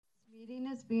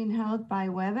meeting is being held by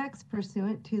WebEx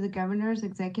pursuant to the governor's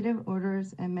executive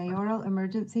orders and mayoral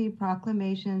emergency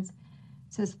proclamations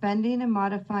suspending and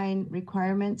modifying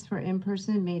requirements for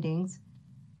in-person meetings.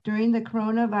 During the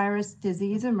coronavirus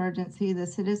disease emergency, the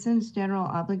Citizens General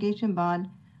Obligation Bond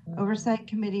Oversight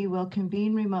Committee will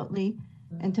convene remotely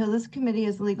until this committee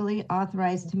is legally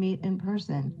authorized to meet in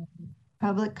person.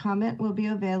 Public comment will be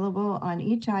available on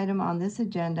each item on this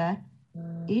agenda.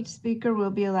 Each speaker will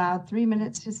be allowed 3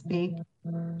 minutes to speak.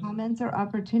 Comments or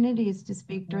opportunities to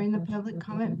speak during the public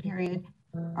comment period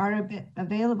are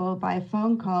available by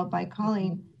phone call by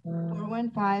calling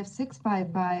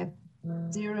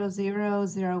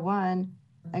 415-655-0001.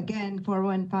 Again,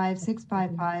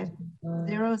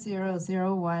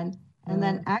 415-655-0001, and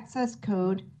then access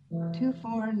code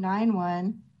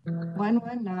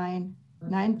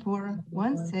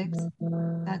 2491-119-9416.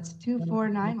 That's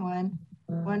 2491-119-9416.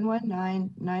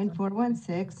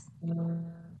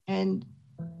 And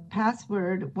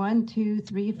password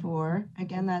 1234.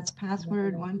 Again, that's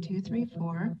password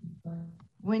 1234.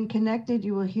 When connected,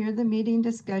 you will hear the meeting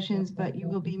discussions, but you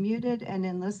will be muted and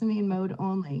in listening mode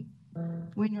only.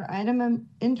 When your item of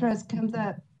interest comes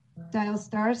up, dial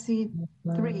star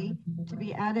C3 to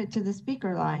be added to the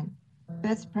speaker line.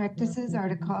 Best practices are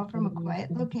to call from a quiet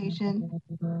location,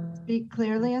 speak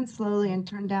clearly and slowly, and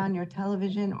turn down your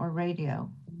television or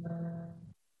radio.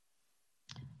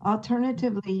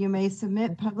 Alternatively, you may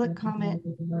submit public comment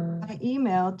by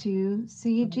email to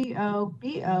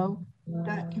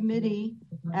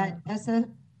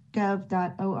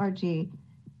cgobo.committee@sfgov.org,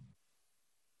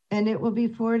 and it will be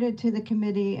forwarded to the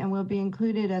committee and will be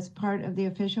included as part of the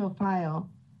official file.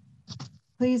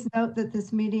 Please note that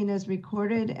this meeting is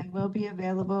recorded and will be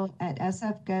available at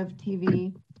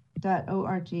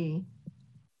sfgovtv.org.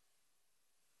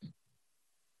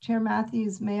 Chair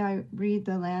Matthews, may I read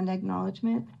the land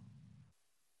acknowledgement?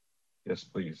 Yes,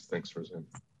 please. Thanks, Roseanne.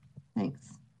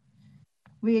 Thanks.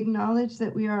 We acknowledge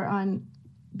that we are on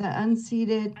the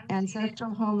unceded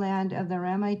ancestral homeland of the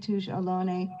Ramaytush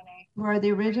Ohlone, who are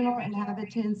the original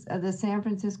inhabitants of the San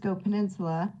Francisco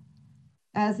Peninsula.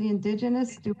 As the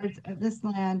indigenous stewards of this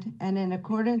land, and in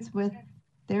accordance with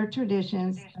their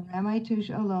traditions, the Ramaytush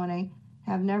Ohlone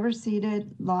have never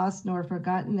ceded, lost, nor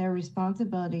forgotten their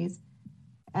responsibilities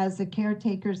as the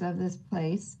caretakers of this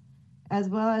place, as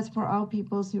well as for all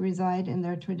peoples who reside in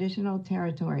their traditional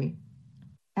territory.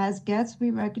 As guests,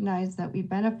 we recognize that we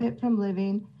benefit from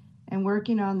living and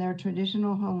working on their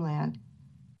traditional homeland.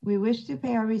 We wish to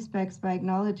pay our respects by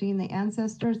acknowledging the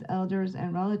ancestors, elders,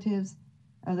 and relatives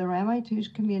of the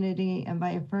Ramaytush community and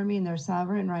by affirming their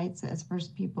sovereign rights as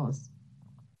First Peoples.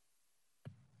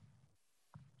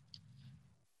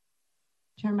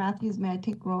 Chair Matthews, may I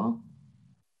take roll?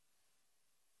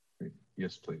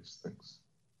 Yes, please. Thanks.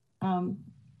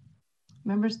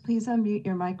 Members, please unmute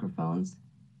your microphones.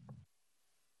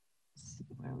 Let's see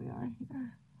where we are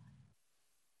here.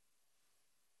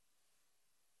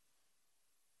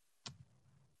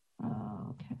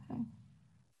 Okay.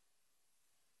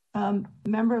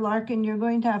 Member Larkin, you're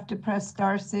going to have to press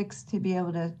star 6 to be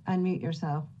able to unmute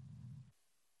yourself.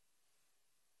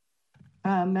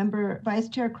 Member Vice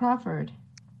Chair Crawford.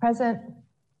 Present.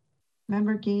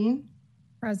 Member Geen.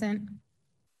 Present.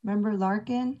 Member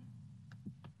Larkin.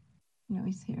 No,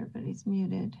 he's here, but he's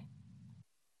muted.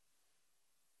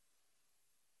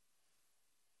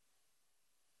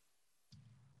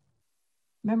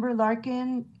 Member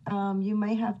Larkin, you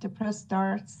may have to press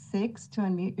star 6 to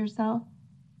unmute yourself.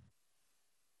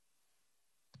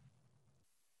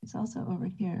 He's also over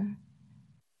here.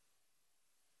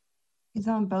 He's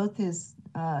on both his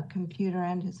computer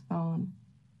and his phone.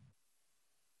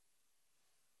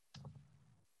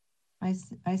 I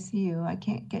see you. I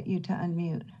can't get you to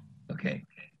unmute. Okay.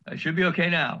 I should be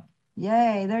okay now.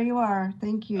 Yay, there you are.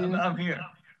 Thank you. I'm here.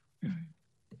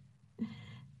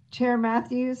 Chair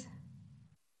Matthews.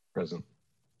 Present.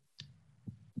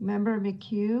 Member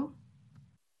McHugh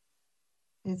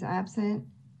is absent.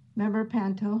 Member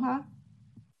Pantoja.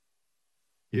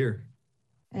 Here.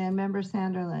 And Member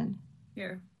Sanderlin.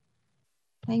 Here.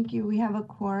 Thank you. We have a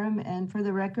quorum, and for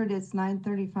the record, it's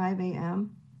 9:35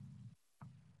 a.m.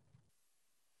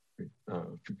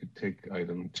 If you could take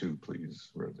item 2,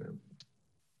 please, Roseanne.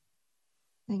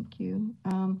 Thank you.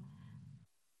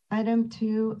 Item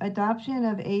 2, adoption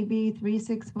of AB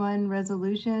 361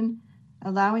 resolution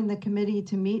allowing the committee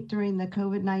to meet during the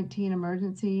COVID-19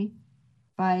 emergency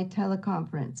by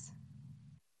teleconference.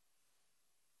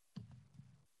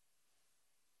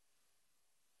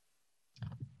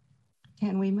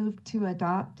 Can we move to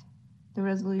adopt the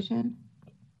resolution?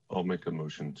 I'll make a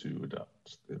motion to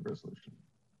adopt the resolution.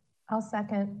 I'll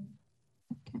second.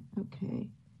 Okay.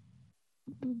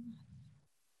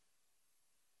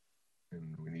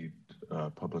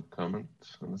 public comment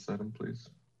on this item, please?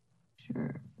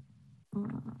 Sure.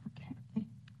 Okay.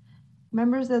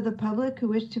 Members of the public who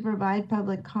wish to provide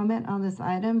public comment on this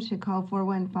item should call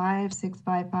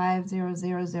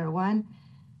 415-655-0001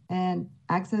 and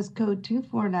access code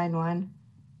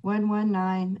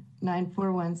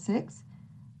 2491-119-9416.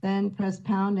 Then press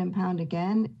pound and pound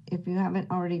again. If you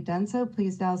haven't already done so,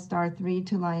 please dial *3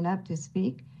 to line up to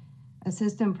speak. A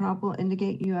system prompt will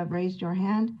indicate you have raised your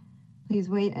hand. Please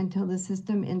wait until the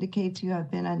system indicates you have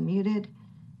been unmuted,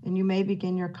 and you may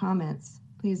begin your comments.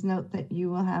 Please note that you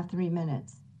will have 3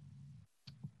 minutes.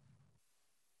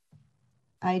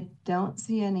 I don't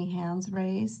see any hands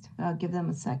raised. I'll give them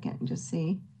a second and just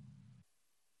see.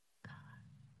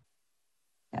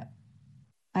 Yeah,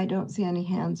 I don't see any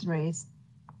hands raised.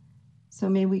 So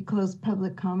may we close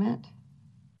public comment?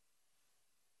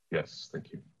 Yes,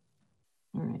 thank you.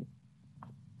 All right.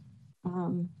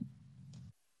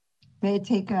 May I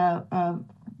take a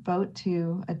vote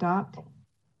to adopt?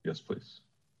 Yes, please.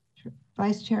 Sure.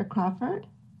 Vice Chair Crawford?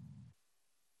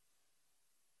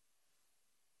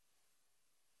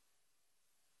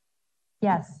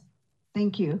 Yes.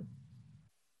 Thank you.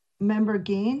 Member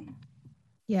Gain?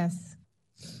 Yes.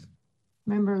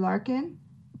 Member Larkin?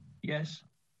 Yes.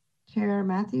 Chair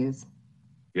Matthews?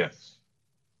 Yes.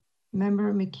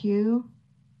 Member McHugh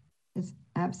is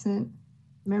absent.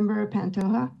 Member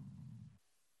Pantoja?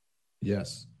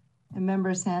 Yes. And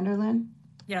Member Sanderlin?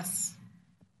 Yes.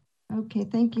 Okay,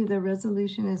 thank you. The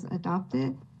resolution is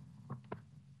adopted.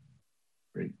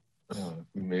 Great.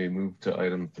 We may move to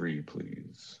item 3,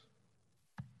 please.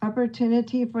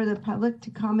 Opportunity for the public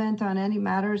to comment on any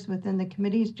matters within the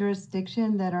committee's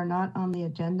jurisdiction that are not on the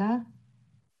agenda.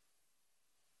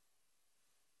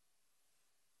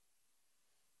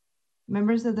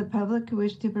 Members of the public who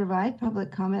wish to provide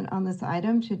public comment on this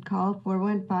item should call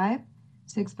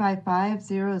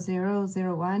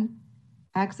 415-655-0001,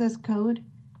 access code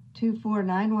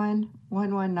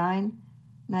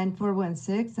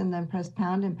 2491-119-9416, and then press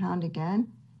pound and pound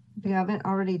again. If you haven't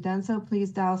already done so,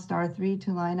 please dial *3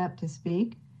 to line up to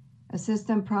speak. A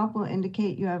system prompt will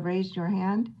indicate you have raised your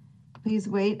hand. Please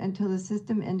wait until the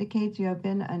system indicates you have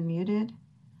been unmuted,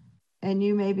 and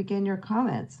you may begin your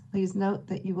comments. Please note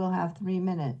that you will have 3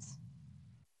 minutes.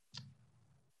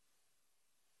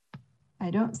 I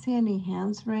don't see any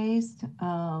hands raised.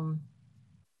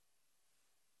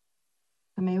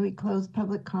 May we close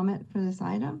public comment for this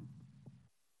item?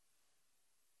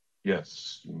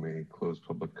 Yes, you may close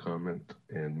public comment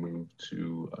and move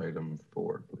to item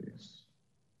 4, please.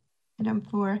 Item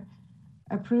 4,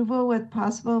 approval with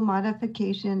possible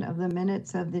modification of the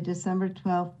minutes of the December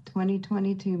 12th,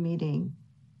 2022 meeting.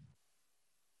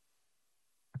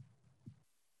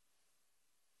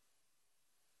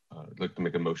 I'd like to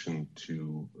make a motion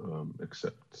to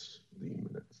accept the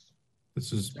minutes.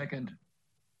 This is Second.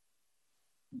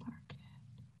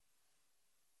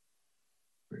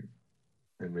 Great.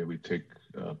 And may we take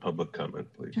public comment,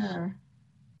 please? Sure.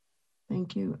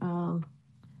 Thank you.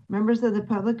 Members of the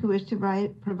public who wish to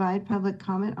provide public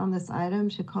comment on this item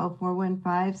should call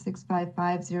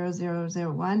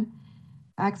 415-655-0001,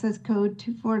 access code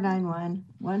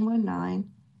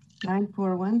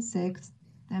 2491-119-9416,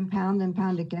 then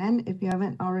pound again. If you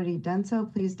haven't already done so,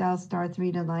 please dial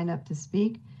 *3 to line up to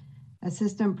speak. A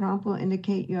system prompt will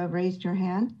indicate you have raised your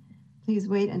hand. Please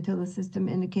wait until the system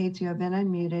indicates you have been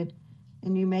unmuted,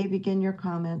 and you may begin your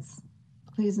comments.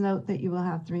 Please note that you will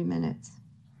have 3 minutes.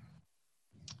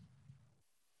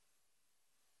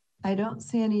 I don't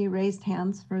see any raised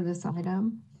hands for this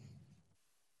item.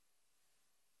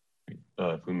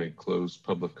 If we may close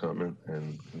public comment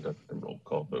and conduct a roll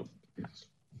call vote, please.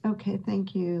 Okay,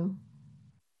 thank you.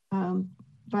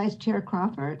 Vice Chair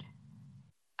Crawford?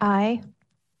 Aye.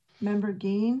 Member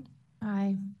Geen?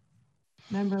 Aye.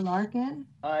 Member Larkin?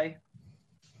 Aye.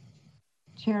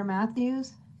 Chair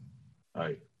Matthews?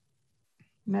 Aye.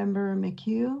 Member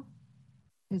McHugh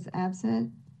is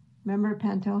absent. Member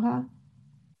Pantoja?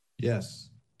 yes.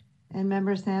 And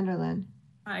Member Sanderlin?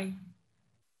 Aye.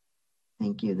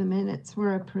 Thank you. The minutes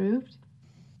were approved.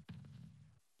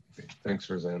 Okay, thanks,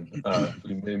 Roseanne.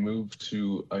 We may move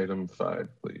to item 5,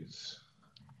 please.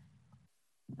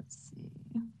 Let's see.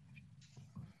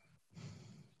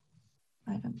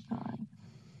 Item 5.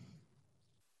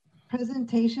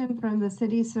 Presentation from the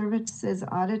City Services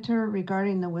Auditor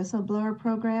regarding the whistleblower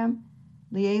program,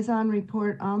 liaison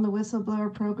report on the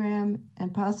whistleblower program,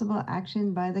 and possible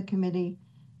action by the committee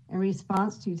in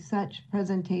response to such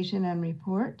presentation and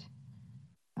report.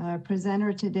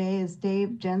 Presenter today is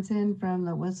Dave Jensen from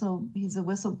he's a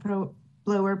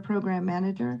whistleblower program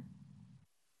manager.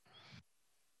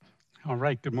 All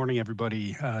right, good morning,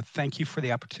 everybody. Thank you for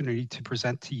the opportunity to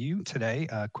present to you today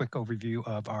a quick overview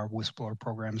of our whistleblower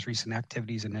program's recent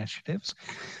activities and initiatives.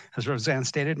 As Roseanne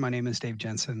stated, my name is Dave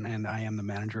Jensen, and I am the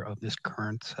manager of this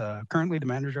currently the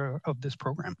manager of this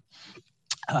program.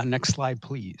 Next slide,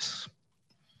 please.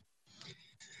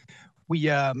 We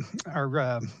are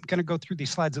going to go through these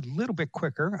slides a little bit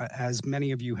quicker, as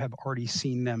many of you have already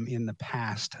seen them in the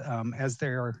past. As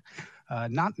they're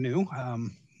not new,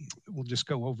 we'll just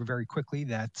go over very quickly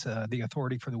that the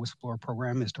authority for the whistleblower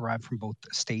program is derived from both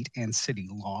state and city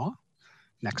law.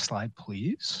 Next slide,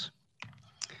 please.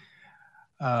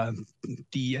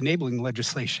 The enabling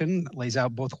legislation lays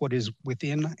out both what is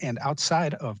within and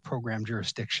outside of program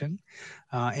jurisdiction.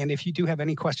 And if you do have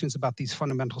any questions about these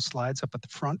fundamental slides up at the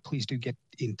front, please do get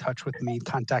in touch with me.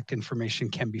 Contact information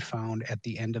can be found at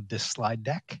the end of this slide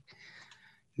deck.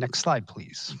 Next slide,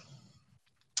 please.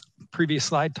 Previous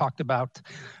slide talked about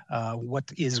what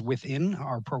is within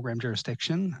our program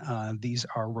jurisdiction. These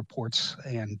are reports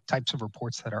and types of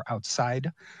reports that are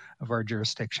outside of our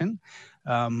jurisdiction.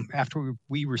 After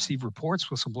we receive reports,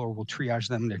 whistleblower will triage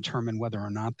them, determine whether or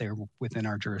not they're within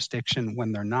our jurisdiction.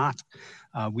 When they're not,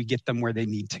 we get them where they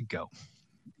need to go.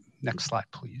 Next slide,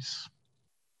 please.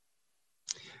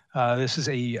 This is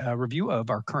a review of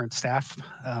our current staff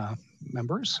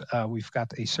members. We've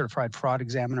got a certified fraud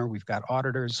examiner, we've got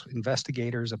auditors,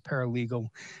 investigators, a paralegal,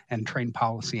 and trained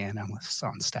policy analysts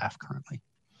on staff currently.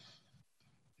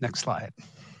 Next slide.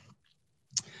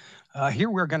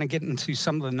 Here we're going to get into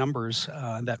some of the numbers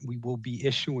that we will be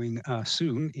issuing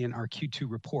soon in our Q2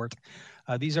 report.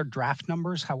 These are draft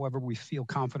numbers, however, we feel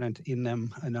confident in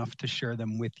them enough to share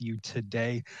them with you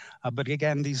today. But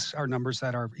again, these are numbers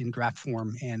that are in draft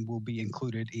form and will be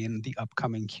included in the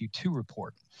upcoming Q2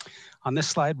 report. On this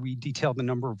slide, we detail the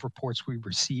number of reports we've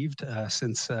received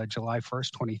since July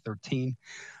 1st, 2013.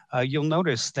 You'll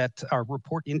notice that our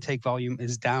report intake volume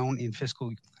is down in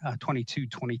fiscal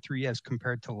 22-23 as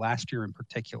compared to last year in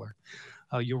particular.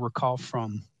 You'll recall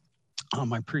from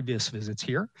my previous visits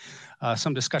here,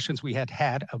 some discussions we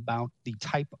had about the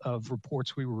type of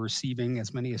reports we were receiving,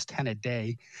 as many as 10 a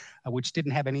day, which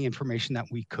didn't have any information that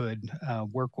we could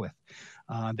work with.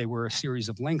 They were a series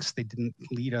of links. They didn't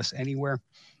lead us anywhere.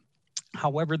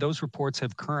 However, those reports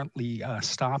have currently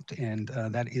stopped, and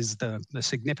that is the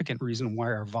significant reason why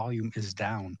our volume is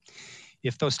down.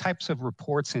 If those types of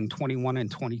reports in 21 and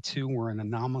 22 were an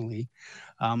anomaly,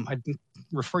 I'd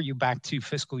refer you back to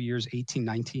fiscal years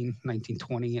 18-19,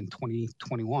 19-20, and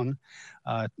 2021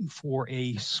 for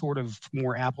a sort of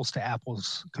more apples to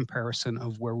apples comparison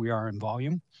of where we are in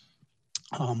volume.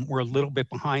 We're a little bit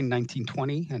behind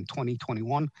 1920 and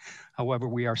 2021. However,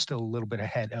 we are still a little bit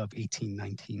ahead of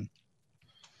 18-19.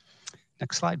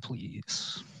 Next slide,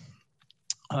 please.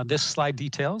 This slide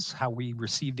details how we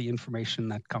receive the information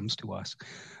that comes to us.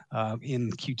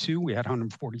 In Q2, we had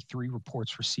 143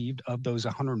 reports received. Of those,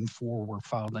 104 were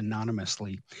filed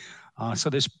anonymously.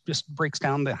 So this just breaks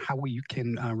down how we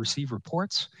can receive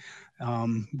reports.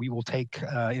 We will take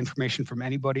information from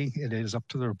anybody. It is up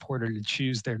to the reporter to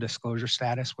choose their disclosure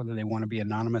status, whether they want to be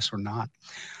anonymous or not.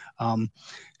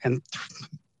 And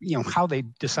how they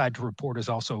decide to report is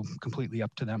also completely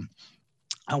up to them.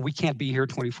 We can't be here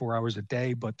 24 hours a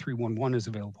day, but 311 is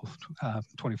available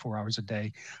 24 hours a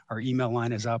day. Our email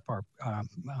line is up. Our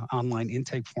online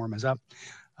intake form is up.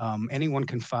 Anyone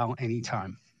can file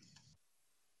anytime.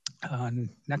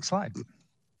 Next slide.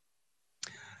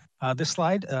 This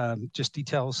slide just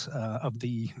details of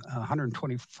the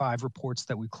 125 reports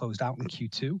that we closed out in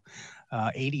Q2.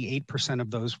 88%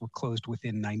 of those were closed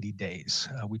within 90 days.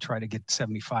 We try to get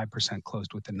 75%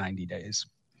 closed within 90 days.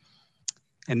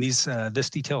 And this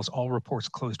details all reports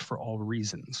closed for all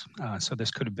reasons. So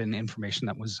this could have been information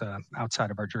that was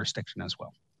outside of our jurisdiction as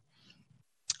well.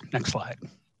 Next slide.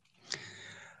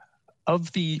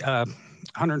 Of the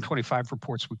 125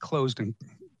 reports we closed in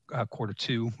quarter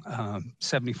two,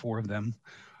 74 of them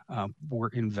were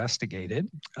investigated.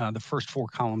 The first 4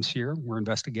 columns here were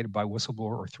investigated by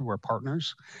whistleblower or through our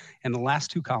partners. And the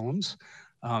last 2 columns,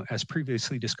 as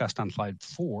previously discussed on slide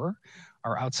 4,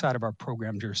 are outside of our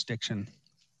program jurisdiction,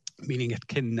 meaning it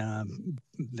can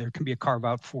there can be a carve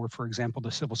out for example,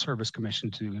 the Civil Service Commission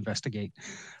to investigate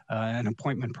an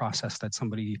appointment process that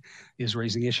somebody is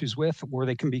raising issues with, or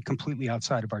they can be completely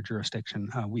outside of our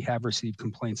jurisdiction. We have received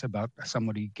complaints about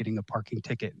somebody getting a parking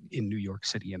ticket in New York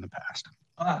City in the past.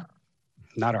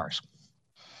 Not ours.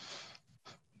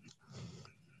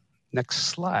 Next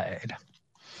slide.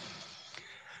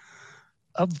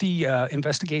 Of the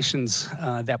investigations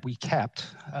that we kept,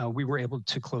 we were able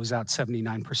to close out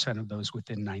 79% of those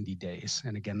within 90 days.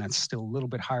 And again, that's still a little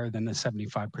bit higher than the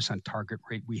 75% target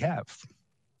rate we have.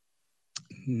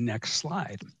 Next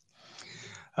slide.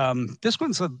 This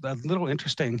one's a little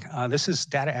interesting. This is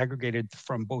data aggregated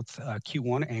from both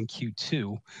Q1 and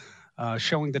Q2,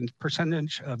 showing the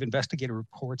percentage of investigative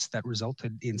reports that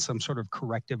resulted in some sort of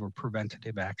corrective or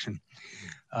preventative action.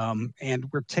 And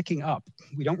we're ticking up.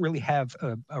 We don't really have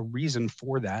a reason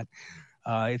for that.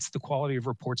 It's the quality of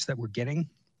reports that we're getting.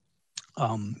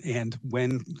 And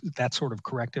when that sort of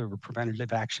corrective or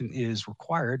preventative action is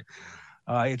required,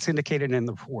 it's indicated in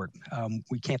the report.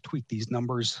 We can't tweak these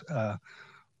numbers.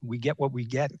 We get what we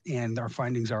get, and our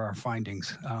findings are our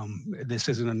findings. This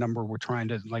isn't a number we're trying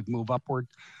to like move upward.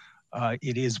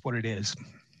 It is what it is.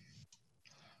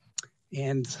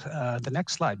 And the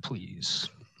next slide, please.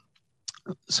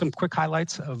 Some quick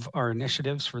highlights of our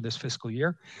initiatives for this fiscal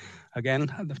year.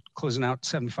 Again, closing out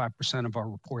 75% of our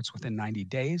reports within 90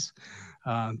 days.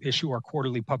 Issue our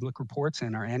quarterly public reports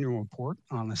and our annual report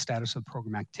on the status of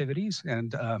program activities.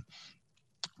 And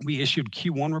we issued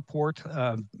Q1 report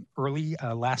early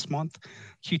last month.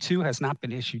 Q2 has not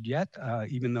been issued yet,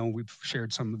 even though we've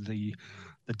shared some of the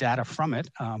data from it,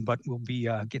 but we'll be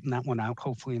getting that one out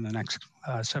hopefully in the next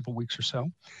several weeks or so.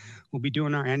 We'll be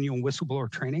doing our annual whistleblower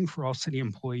training for all city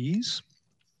employees.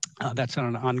 That's on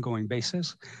an ongoing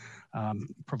basis,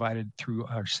 provided through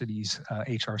our city's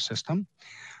HR system.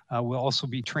 We'll also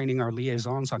be training our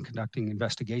liaisons on conducting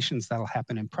investigations. That'll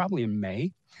happen probably in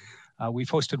May. We've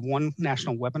hosted one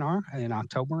national webinar in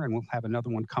October, and we'll have another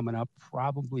one coming up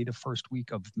probably the first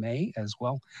week of May as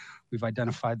well. We've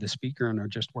identified the speaker and are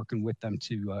just working with them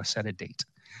to set a date.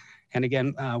 And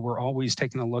again, we're always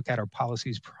taking a look at our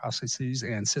policies, processes,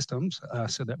 and systems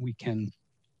so that we can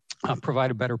provide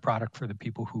a better product for the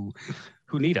people who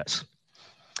need us.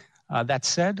 That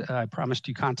said, I promised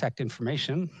you contact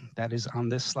information that is on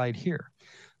this slide here.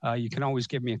 You can always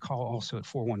give me a call also at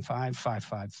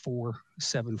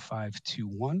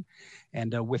 415-554-7521.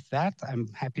 And with that, I'm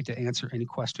happy to answer any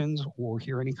questions or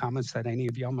hear any comments that any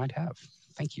of y'all might have.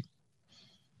 Thank you.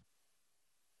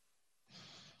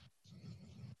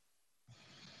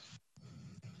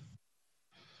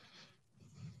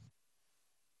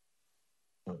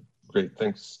 Great,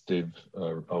 thanks, Dave.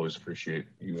 Always appreciate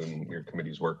you and your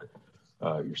committee's work,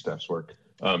 your staff's work.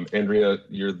 Andrea,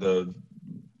 you're the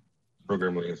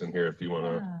program liaison here if you want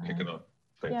to kick it off.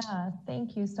 Thanks. Yeah,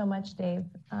 thank you so much, Dave.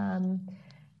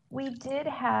 We did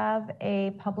have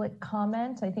a public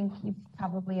comment. I think you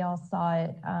probably all saw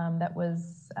it, that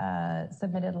was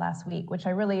submitted last week, which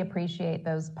I really appreciate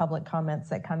those public comments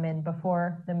that come in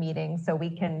before the meeting so we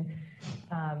can,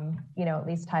 at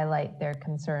least highlight their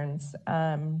concerns.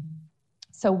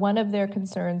 So one of their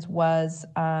concerns was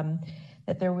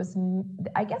that there was,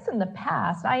 I guess in the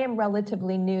past, I am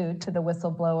relatively new to the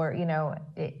whistleblower,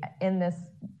 in this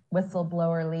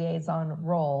whistleblower liaison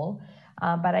role.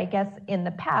 But I guess in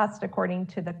the past, according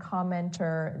to the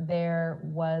commenter, there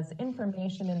was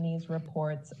information in these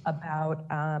reports about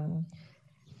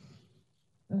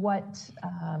what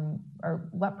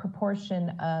proportion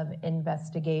of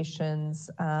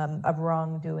investigations of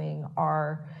wrongdoing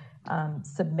are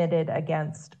submitted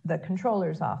against the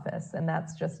controller's office. And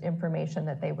that's just information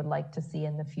that they would like to see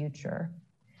in the future,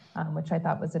 which I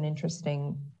thought was an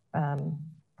interesting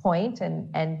point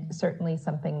and certainly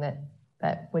something that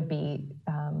would be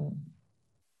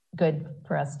good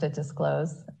for us to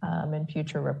disclose in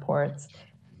future reports.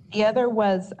 The other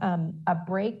was a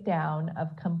breakdown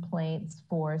of complaints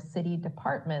for city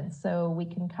departments, so we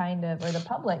can or the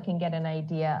public can get an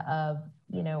idea of,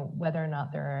 whether or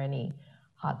not there are any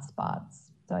hot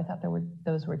spots. So I thought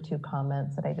those were two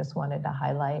comments that I just wanted to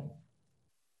highlight.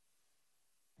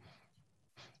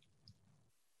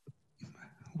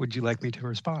 Would you like me to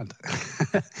respond?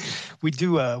 We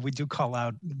do call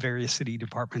out various city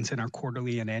departments in our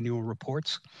quarterly and annual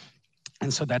reports.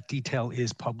 And so that detail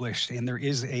is published, and there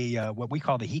is a what we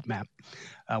call the heat map,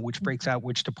 which breaks out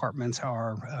which departments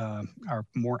are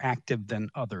more active than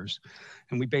others.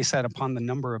 And we base that upon the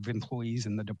number of employees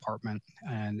in the department,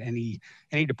 and any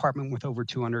department with over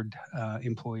 200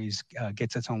 employees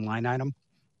gets its own line item.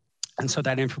 And so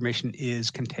that information is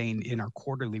contained in our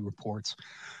quarterly reports.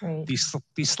 Right.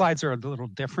 These slides are a little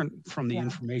different from the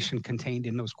information contained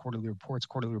in those quarterly reports.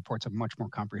 Quarterly reports are much more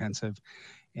comprehensive.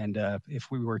 And if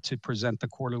we were to present the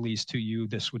quarterlies to you,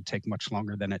 this would take much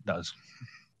longer than it does.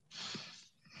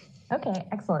 Okay,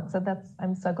 excellent. So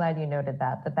I'm so glad you noted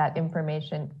that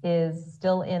information is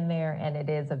still in there and it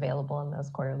is available in those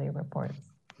quarterly reports.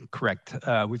 Correct.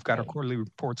 We've got our quarterly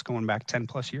reports going back 10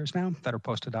 plus years now that are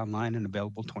posted online and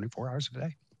available 24 hours a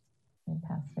day.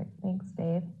 Fantastic. Thanks,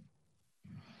 Dave.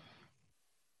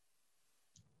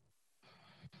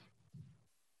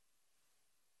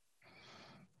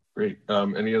 Great.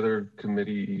 Any other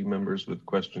committee members with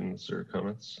questions or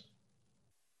comments?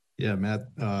 Yeah,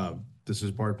 Matt, this is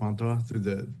Bart Ponta through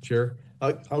the chair.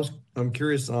 I'm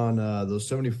curious on those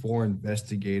 74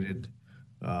 investigated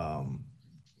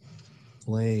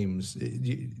claims.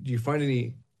 Do you find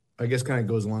any, I guess kind of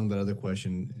goes along that other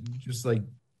question, just like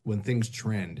when things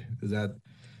trend, is that,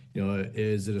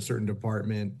 is it a certain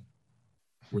department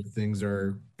where things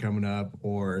are coming up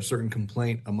or a certain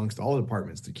complaint amongst all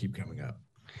departments that keep coming up?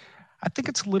 I think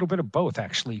it's a little bit of both,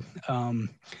 actually.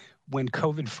 When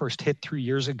COVID first hit 3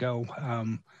 years ago,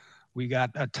 we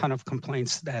got a ton of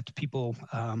complaints that people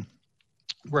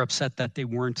were upset that they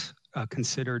weren't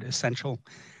considered essential.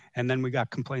 And then we got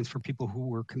complaints for people who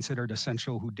were considered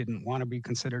essential who didn't want to be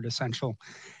considered essential.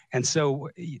 And so,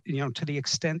 to the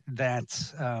extent that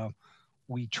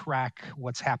we track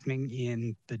what's happening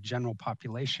in the general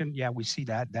population, yeah, we see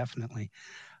that definitely.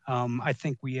 I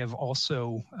think we have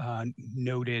also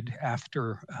noted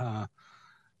after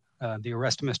the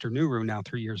arrest of Mr. Nuru now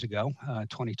 3 years ago,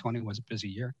 2020 was a busy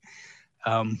year.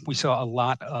 We saw a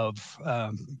lot of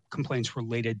complaints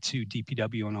related to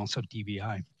DPW and also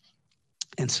DVI.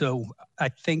 And so I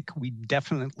think we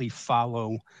definitely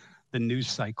follow the news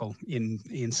cycle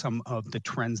in some of the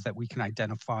trends that we can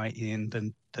identify in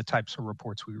the types of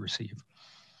reports we receive.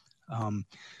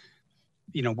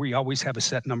 We always have a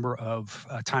set number of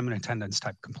time and attendance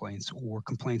type complaints or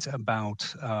complaints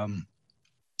about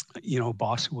a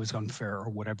boss who was unfair or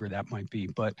whatever that might be.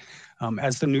 But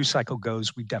as the news cycle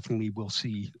goes, we definitely will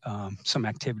see some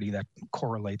activity that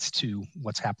correlates to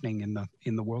what's happening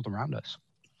in the world around us.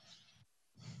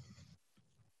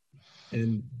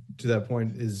 And to that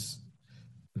point, is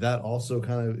that also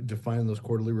kind of defining those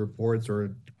quarterly reports,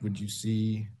 or would you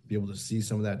be able to see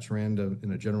some of that trend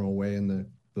in a general way in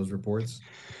those reports?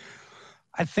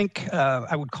 I think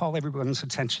I would call everyone's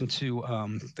attention to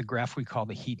the graph we call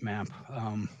the heat map.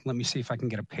 Let me see if I can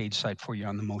get a page cite for you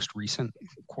on the most recent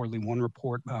quarterly 1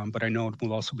 report, but I know it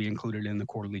will also be included in the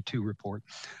quarterly 2 report.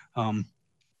 And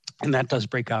that does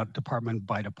break out department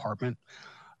by department.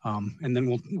 And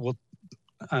then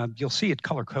you'll see it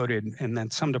color coded, and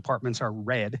then some departments are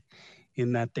red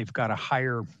in that they've got a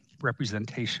higher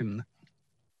representation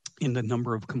in the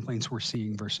number of complaints we're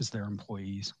seeing versus their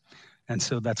employees. And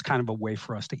so that's kind of a way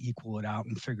for us to equal it out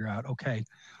and figure out, okay,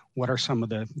 what are some of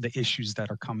the issues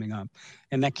that are coming up?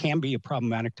 And that can be a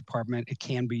problematic department. It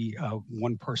can be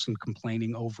one person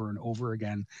complaining over and over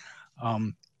again.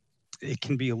 It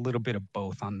can be a little bit of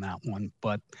both on that one,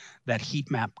 but that heat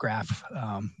map graph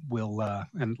will,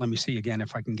 and let me see again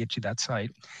if I can get you that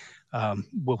site,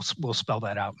 we'll spell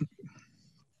that out.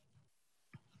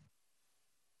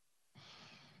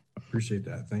 Appreciate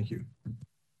that. Thank you.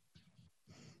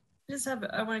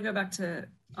 I want to go back to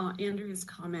Andrew's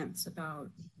comments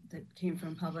that came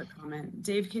from public comment.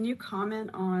 Dave, can you comment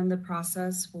on the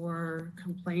process for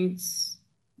complaints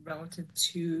relative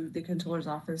to the controller's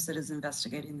office that is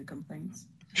investigating the complaints?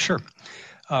 Sure.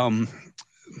 Of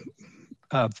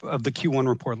the Q1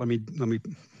 report, let me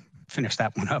finish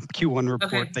that one up. Q1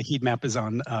 report, okay. The heat map is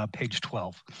on page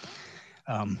 12.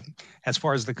 As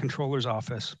far as the controller's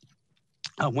office,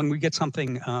 when we get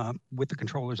something with the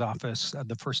controller's office,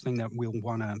 the first thing that we'll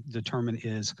want to determine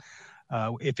is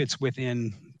if it's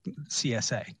within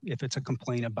CSA. If it's a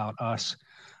complaint about us,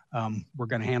 we're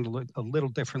going to handle it a little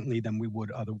differently than we would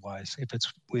otherwise. If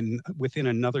it's within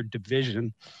another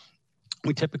division,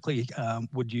 we typically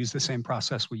would use the same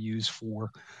process we use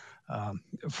for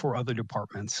other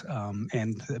departments.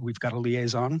 And we've got a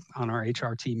liaison on our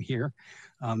HR team here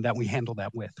that we handle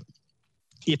that with.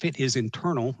 If it is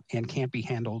internal and can't be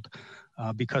handled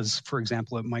because, for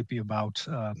example, it might be about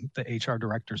the HR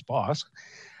director's boss,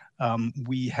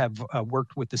 we have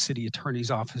worked with the city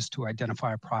attorney's office to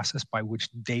identify a process by which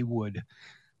they would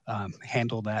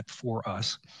handle that for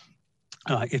us.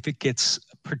 If it gets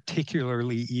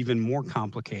particularly even more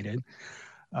complicated,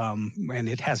 and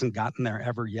it hasn't gotten there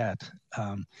ever yet,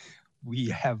 we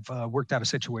have worked out a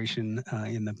situation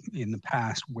in the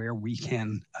past where we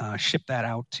can ship that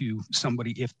out to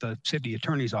somebody if the city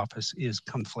attorney's office is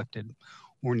conflicted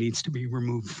or needs to be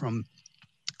removed from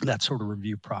that sort of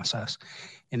review process.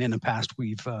 And in the past,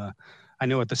 I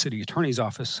know at the city attorney's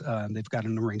office, they've got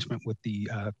an arrangement with the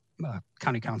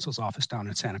county counsel's office down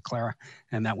in Santa Clara,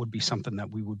 and that would be something that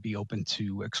we would be open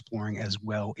to exploring as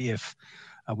well if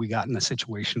we got in a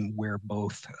situation where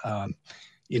both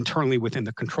internally within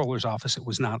the controller's office, it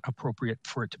was not appropriate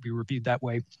for it to be reviewed that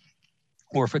way,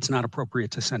 or if it's not appropriate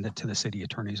to send it to the city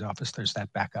attorney's office, there's that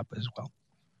backup as well.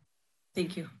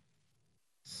 Thank you.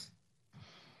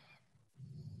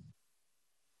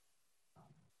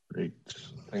 Great.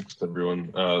 Thanks,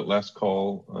 everyone. Last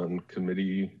call on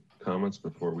committee comments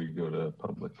before we go to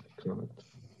public comment?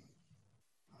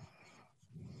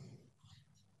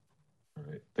 All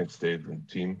right, thanks Dave and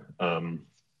team.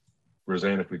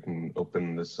 Roseanne, if we can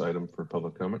open this item for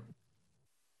public comment.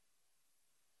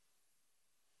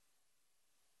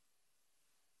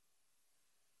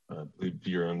 I believe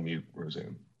you're on mute,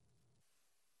 Roseanne.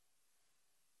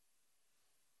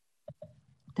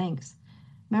 Thanks.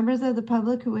 Members of the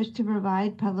public who wish to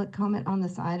provide public comment on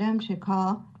this item should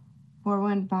call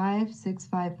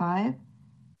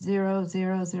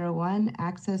 415-655-0001,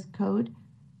 access code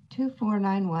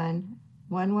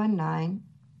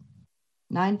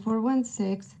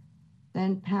 2491-119-9416,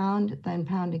 then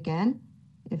pound again.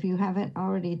 If you haven't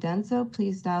already done so,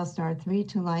 please dial *3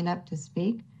 to line up to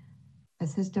speak. A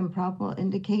system prompt will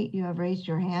indicate you have raised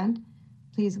your hand.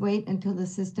 Please wait until the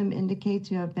system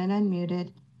indicates you have been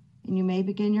unmuted and you may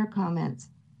begin your comments.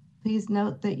 Please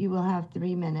note that you will have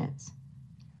 3 minutes.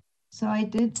 So I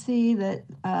did see that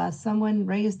someone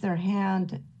raised their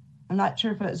hand. I'm not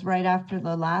sure if it was right after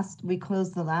we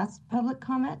closed the last public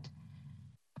comment.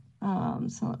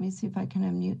 So let me see if I can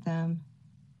unmute them.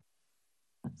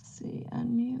 Let's see,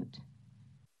 unmute.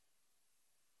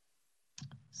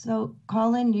 So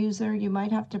call-in user, you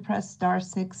might have to press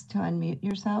 *6 to unmute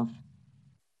yourself.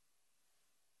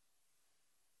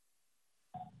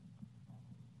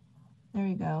 There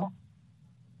you go.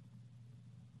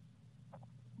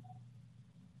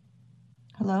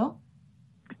 Hello?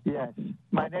 Yes,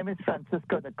 my name is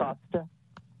Francisco da Costa,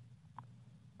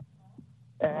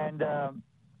 and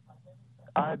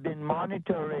I've been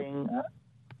monitoring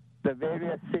the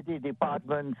various city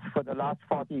departments for the last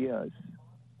 40 years.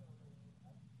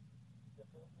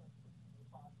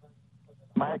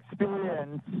 My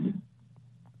experience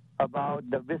about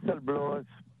the whistleblowers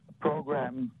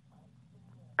program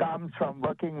comes from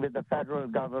working with the federal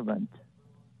government.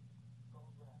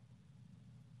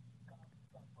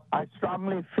 I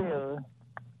strongly feel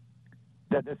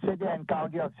that the city and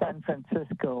county of San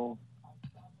Francisco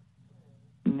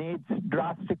needs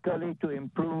drastically to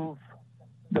improve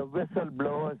the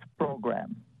whistleblowers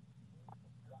program.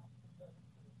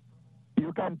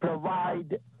 You can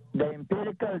provide the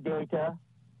empirical data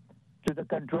to the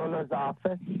controller's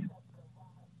office,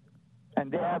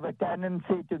 and they have a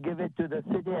tendency to give it to the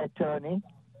city attorney.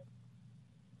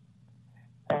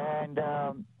 And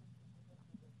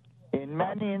in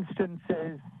many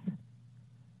instances,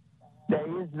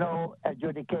 there is no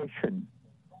adjudication.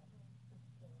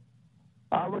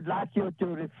 I would like you to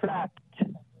reflect,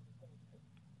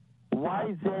 why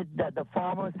is it that the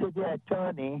former city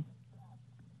attorney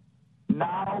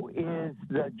now is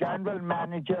the general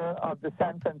manager of the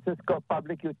San Francisco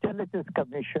Public Utilities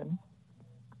Commission,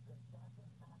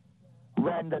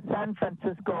 when the San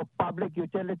Francisco Public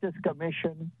Utilities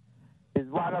Commission is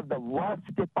one of the worst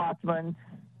departments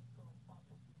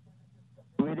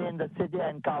within the city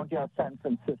and county of San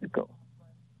Francisco.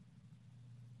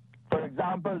 For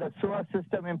example, the sewer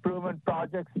system improvement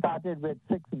project started with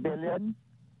 $6 billion,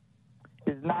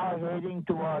 is now heading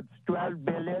towards $12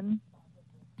 billion,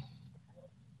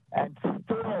 and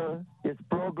still is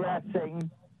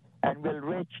progressing and will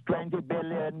reach $20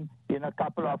 billion in a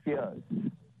couple of years.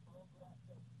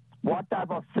 What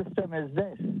type of system is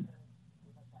this?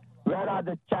 Where are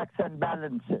the checks and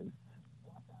balances?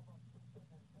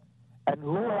 And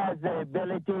who has the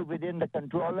ability within the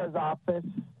controller's office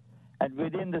and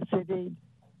within the city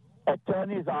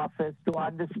attorney's office to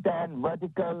understand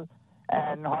vertical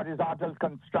and horizontal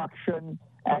construction,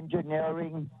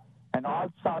 engineering, and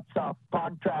all sorts of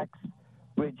contracts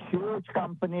with huge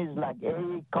companies like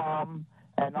AECOM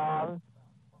and all,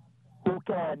 who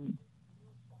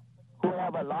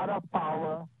have a lot of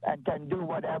power and can do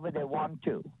whatever they want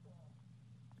to?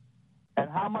 And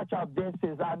how much of this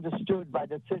is understood by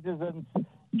the citizens'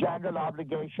 general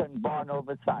obligation bond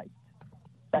oversight?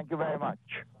 Thank you very much.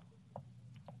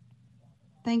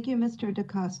 Thank you, Mr. da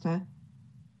Costa.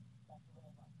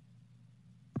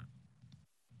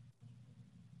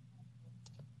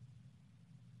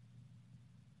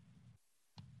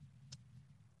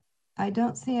 I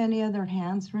don't see any other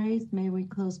hands raised. May we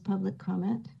close public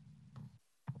comment?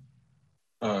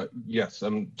 Yes,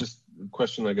 just a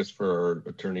question, I guess, for our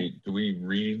attorney. Do we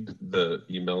read the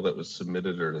email that was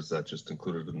submitted, or is that just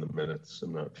included in the minutes?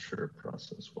 I'm not sure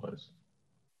process-wise.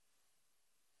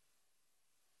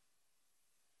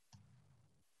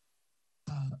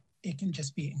 It can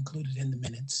just be included in the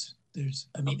minutes.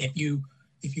 I mean, if you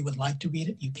would like to read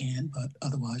it, you can, but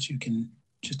otherwise you can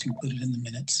just include it in the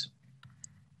minutes.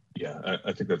 Yeah,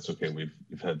 I think that's okay. We've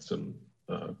had some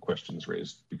questions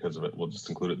raised because of it. We'll just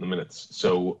include it in the minutes.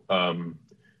 So,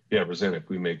 yeah, Roseanne, if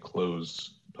we may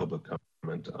close public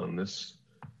comment on this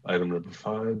item number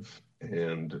 5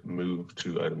 and move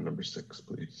to item number 6,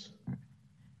 please.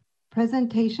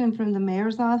 Presentation from the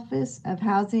Mayor's Office of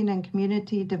Housing and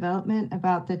Community Development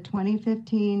about the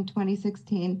 2015,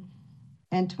 2016,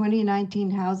 and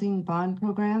 2019 housing bond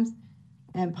programs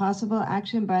and possible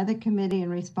action by the committee in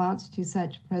response to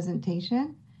such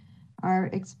presentation. Our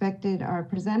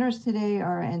presenters today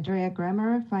are Andrea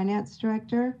Bremer, Finance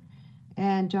Director,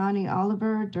 and Johnny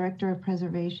Oliver, Director of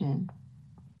Preservation.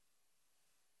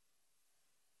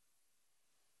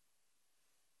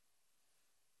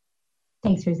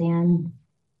 Thanks, Roseanne.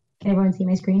 Can everyone see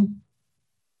my screen?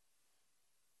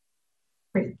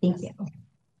 Great, thank you.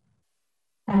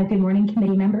 Good morning,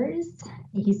 committee members.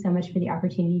 Thank you so much for the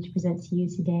opportunity to present to you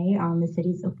today on the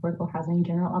city's affordable housing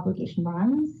general obligation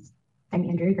bonds. I'm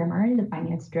Andrea Bremer, the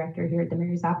Finance Director here at the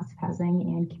Mayor's Office of Housing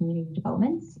and Community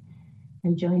Development.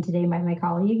 I'm joined today by my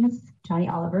colleagues, Johnny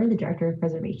Oliver, the Director of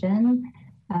Preservation,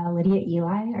 Lydia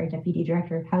Eli, our Deputy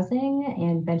Director of Housing,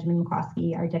 and Benjamin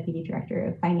McCloskey, our Deputy Director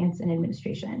of Finance and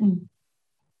Administration.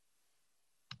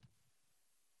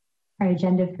 Our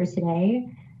agenda for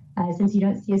today, since you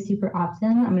don't see us super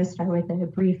often, I'm going to start with a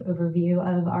brief overview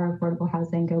of our affordable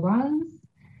housing GO bonds.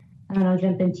 And then I'll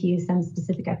jump into some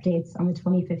specific updates on the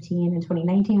 2015 and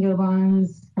 2019 GO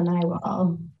bonds. And then I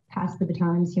will pass the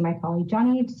baton to my colleague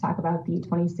Johnny to talk about the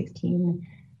 2016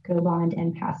 GO bond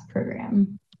and PASS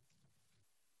program.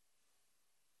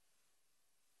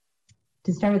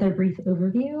 To start with our brief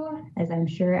overview, as I'm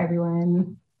sure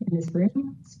everyone in this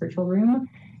room, this virtual room,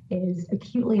 is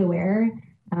acutely aware,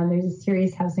 there's a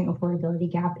serious housing affordability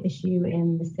gap issue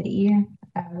in the city.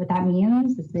 What that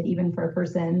means is that even for a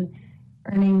person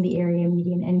earning the area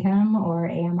median income, or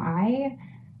AMI,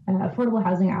 affordable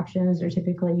housing options are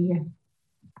typically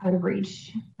out of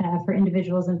reach. For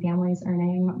individuals and families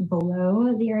earning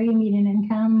below the area median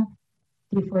income,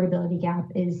 the affordability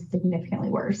gap is significantly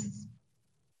worse.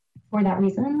 For that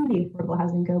reason, the affordable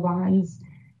housing GO bonds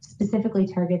specifically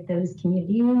target those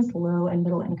communities, low and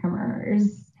middle income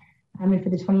earners. And for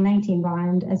the 2019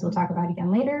 bond, as we'll talk about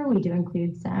again later, we do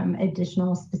include some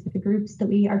additional specific groups that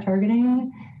we are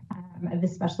targeting, of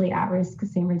especially at-risk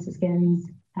San Franciscans,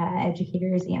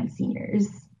 educators, and seniors.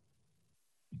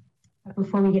 But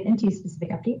before we get into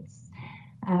specific updates,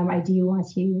 I do want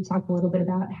to talk a little bit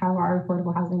about how our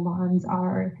affordable housing bonds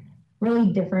are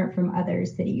really different from other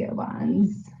city GO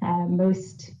bonds.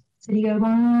 Most city GO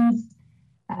bonds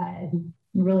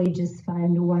really just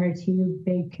fund one or two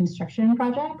big construction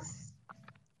projects.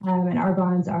 And our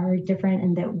bonds are different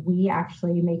in that we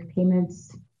actually make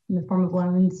payments in the form of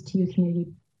loans to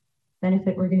community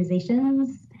benefit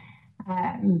organizations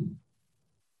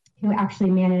who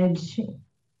actually manage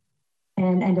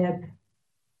the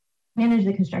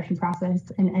construction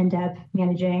process and end up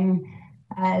managing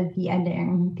the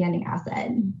ending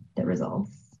asset that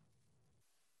results.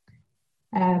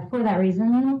 For that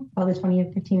reason, while the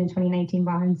 2015 and 2019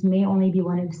 bonds may only be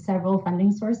one of several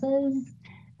funding sources,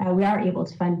 we are able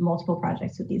to fund multiple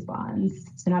projects with these bonds.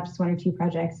 So not just one or two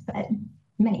projects, but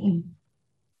many.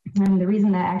 And the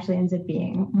reason that actually ends up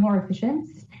being more efficient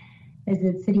is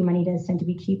that city money does tend to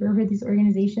be cheaper for these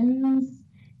organizations.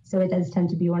 So it does tend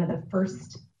to be one of the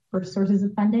first sources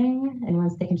of funding. And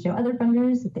once they can show other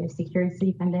funders that they've secured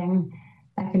city funding,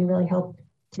 that can really help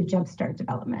to jumpstart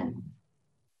development.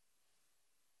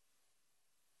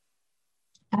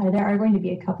 There are going to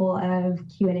be a couple of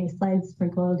Q&A slides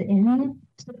sprinkled in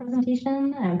to the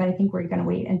presentation, but I think we're going to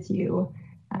wait into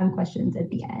questions at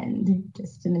the end,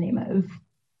 just in the name of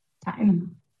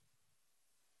time.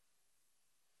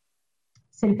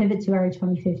 So to pivot to our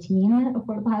 2015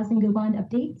 affordable housing GO bond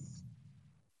updates,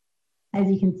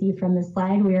 as you can see from the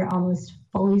slide, we are almost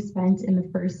fully spent in the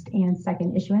first and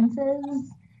second issuances,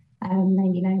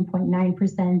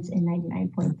 99.9% and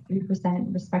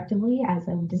 99.3% respectively as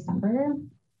of December.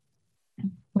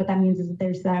 What that means is that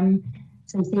there's some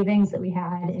savings that we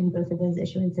had in both of those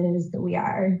issuances that we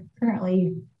are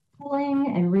currently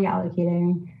pulling and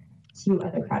reallocating to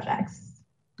other projects.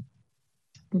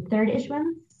 The third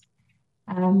issuance,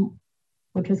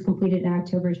 which was completed in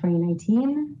October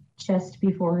 2019, just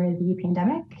before the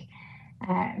pandemic,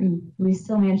 we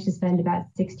still managed to spend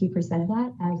about 60% of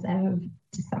that as of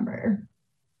December.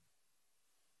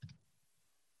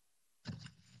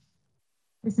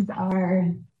 This is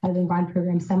our housing bond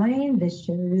program summary. This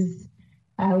shows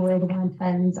where the bond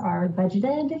funds are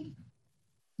budgeted.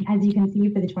 As you can see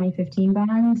for the 2015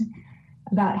 bond,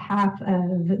 about half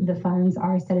of the funds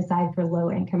are set aside for low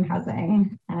income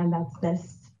housing. And that's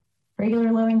this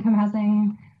regular low income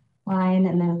housing line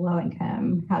and then a low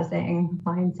income housing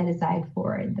line set aside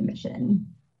for the mission.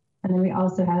 And then we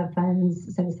also have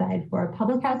funds set aside for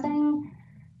public housing,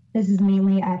 This is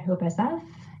mainly at Hope SF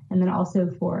and then also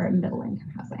for middle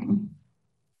income housing.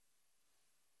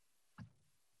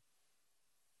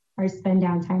 Our spend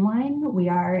down timeline, we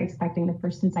are expecting the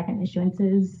first and second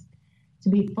issuances to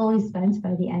be fully spent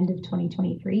by the end of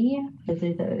 2023. Those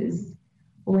are those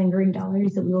lingering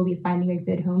dollars that we will be finding a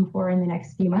good home for in the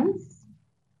next few months.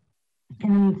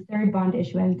 And then the third bond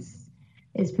issuance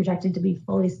is projected to be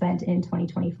fully spent in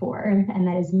 2024, and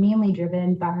that is mainly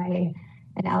driven by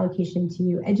an allocation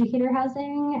to educator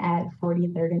housing at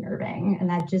 43rd and Irving, and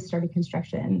that just started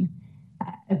construction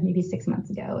of maybe 6 months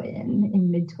ago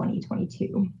in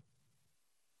mid-2022.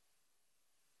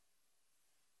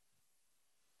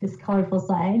 This colorful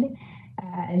slide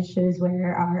shows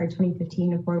where our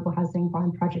 2015 affordable housing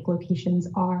bond project locations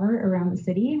are around the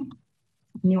city.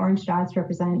 And the orange dots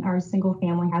represent our single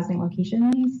family housing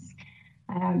locations,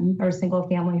 our single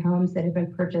family homes that have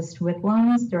been purchased with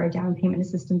loans through our down payment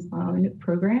assistance loan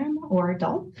program or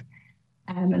DULP.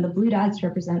 And the blue dots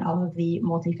represent all of the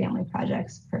multifamily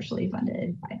projects partially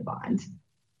funded by the bond.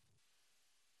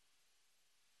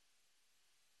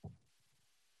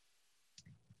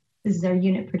 This is our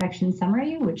unit production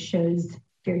summary, which shows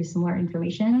very similar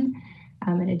information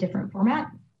in a different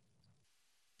format.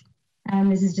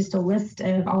 This is just a list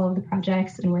of all of the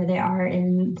projects and where they are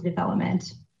in the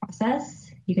development process.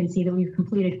 You can see that we've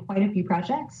completed quite a few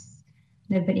projects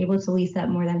and have been able to lease up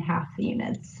more than half the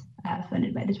units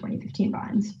funded by the 2015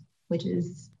 bonds, which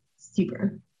is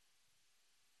super.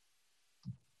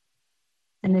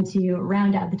 And then to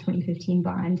round out the 2015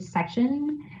 bond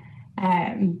section,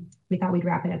 we thought we'd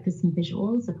wrap it up with some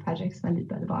visuals of projects funded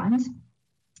by the bond.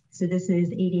 So this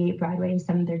is 88 Broadway,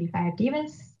 735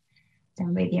 Davis,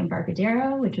 down by the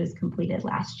Embarcadero, which was completed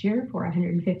last year for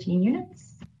 115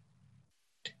 units.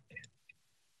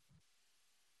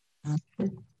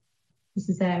 This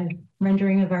is a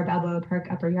rendering of our Balboa Park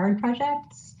Upper Yard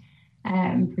project,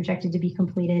 projected to be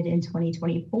completed in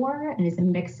 2024, and is a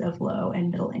mix of low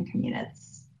and middle income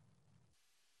units.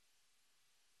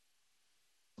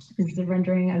 This is a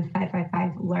rendering of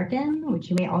 555 Larkin, which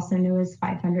you may also know as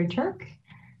 500 Turk,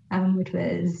 which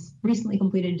was recently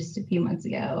completed just a few months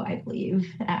ago, I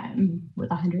believe, with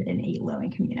 108 low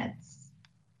income units.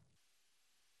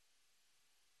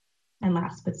 And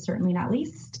last but certainly not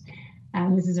least,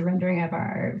 this is a rendering of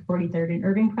our 43rd and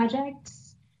Irving project,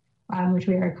 which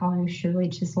we are calling Shirley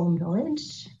Chisholm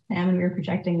Village. And we are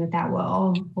projecting that that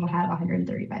will have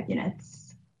 135 units.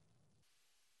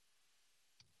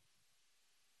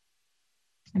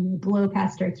 I'm going to blow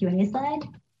past our Q&A slide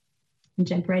and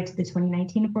jump right to the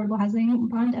 2019 affordable housing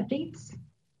bond updates.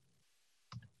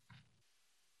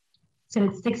 So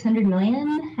it's 600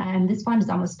 million, and this bond is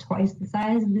almost twice the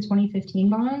size of the 2015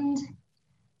 bond.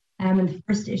 And the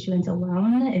first issuance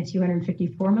alone at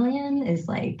 254 million is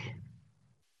like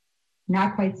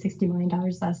not quite $60 million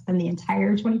less than the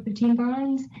entire 2015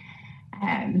 bond.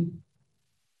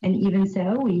 And even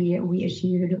so, we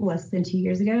issued less than 2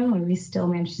 years ago, and we still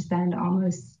managed to spend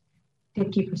almost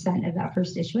 50% of that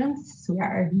first issuance. So we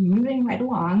are moving right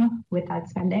along with that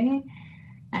spending.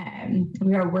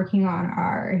 We are working on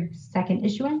our second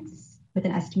issuance with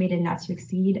an estimated not to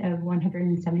exceed of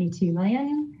 172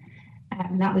 million.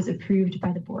 That was approved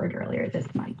by the board earlier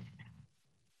this month.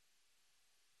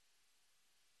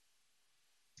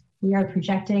 We are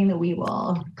projecting that we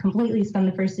will completely spend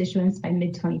the first issuance by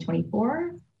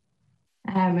mid-2024.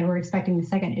 And we're expecting the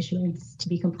second issuance to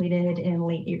be completed in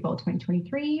late April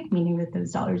 2023, meaning that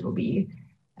those dollars will be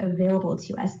available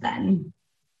to us then.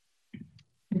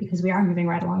 And because we are moving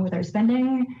right along with our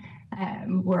spending,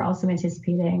 we're also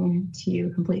anticipating to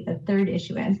complete the third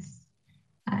issuance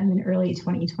in early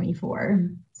 2024.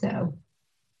 So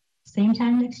same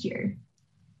time next year.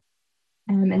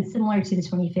 And similar to the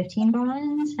 2015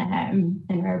 bond,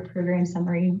 in our program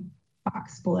summary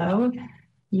box below,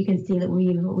 you can see that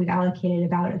we've allocated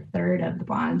about a third of the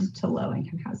bond to low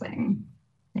income housing.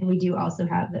 And we do also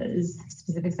have those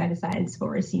specific set-asides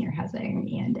for senior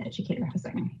housing and educator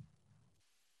housing.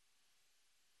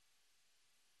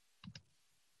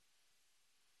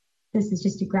 This is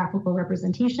just a graphical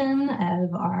representation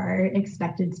of our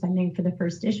expected spending for the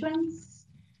first issuance.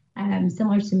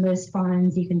 Similar to most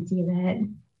bonds, you can see that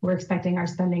we're expecting our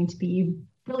spending to be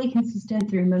really consistent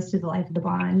through most of the life of the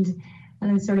bond, and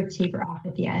then sort of taper off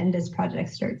at the end as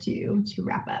projects start to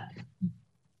wrap up.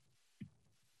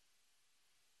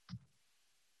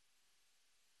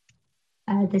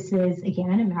 This is,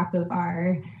 again, a map of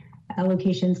our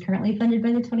locations currently funded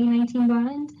by the 2019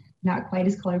 bond, not quite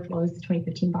as colorful as the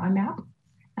 2015 bond map.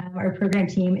 Our program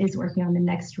team is working on the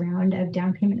next round of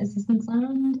down payment assistance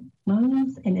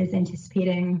loans and is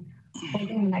anticipating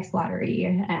holding the next lottery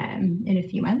in a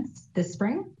few months this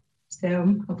spring.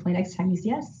 So hopefully next time you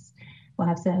see us, we'll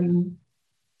have some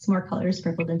more colors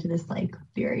sprinkled into this like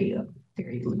very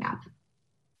blue map.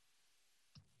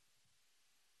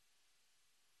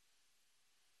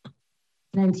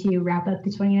 And then to wrap up the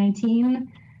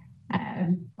 2019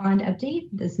 bond update,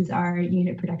 this is our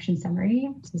unit production summary.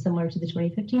 So similar to the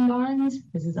 2015 bonds,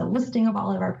 this is a listing of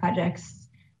all of our projects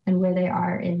and where they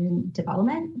are in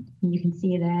development. And you can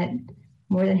see that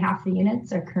more than half the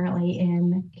units are currently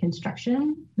in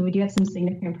construction. And we do have some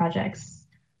significant projects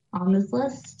on this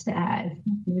list,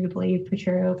 notably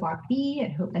Potrero Block B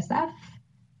at Hope SF,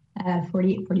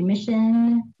 4840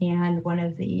 Mission, and one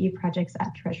of the projects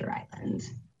at Treasure Island.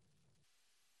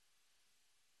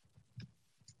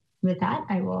 With that,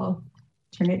 I will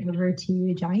turn it over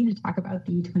to Johnny to talk about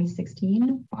the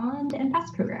 2016 bond and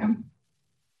pass program.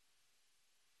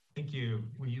 Thank you.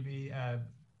 Will you be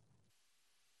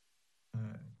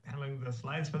handling the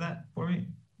slides for that for me?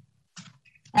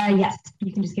 Yes,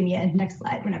 you can just give me a next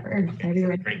slide whenever you're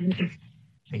ready. Great.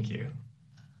 Thank you.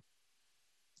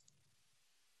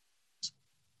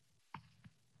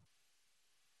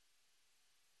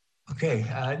 Okay,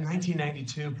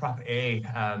 1992 Prop A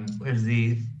is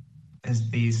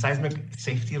the seismic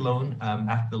safety loan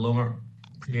after the Loma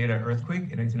Prieta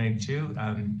earthquake in 1992.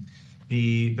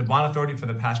 The bond authority for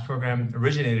the PASS program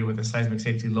originated with the seismic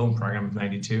safety loan program of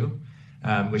 92,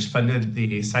 which funded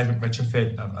the seismic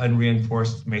retrofit of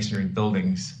unreinforced masonry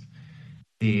buildings.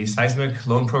 The seismic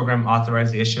loan program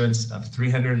authorized the issuance of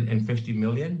 $350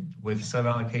 million with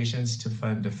sub-allocations to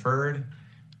fund deferred,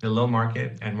 below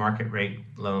market, and market rate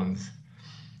loans.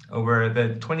 Over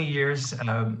the 20 years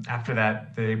after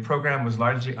that, the program was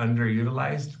largely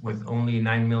underutilized with only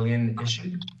 $9 million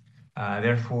issued.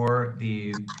 Therefore,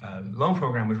 the loan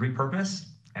program was repurposed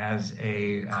as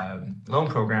a loan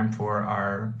program for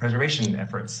our preservation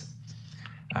efforts.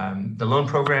 The loan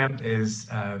program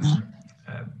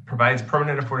provides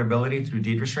permanent affordability through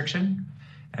deed restriction.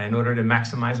 In order to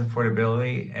maximize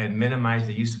affordability and minimize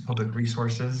the use of public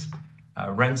resources,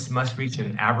 rents must reach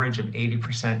an average of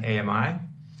 80% AMI,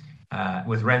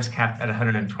 with rents capped at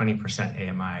 120%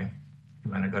 AMI.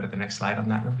 You want to go to the next slide on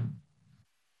that one?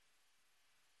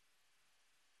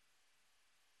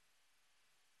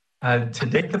 To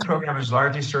date, the program is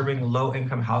largely serving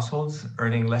low-income households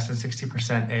earning less than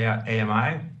 60%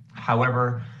 AMI.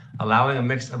 However, allowing a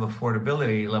mix of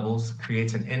affordability levels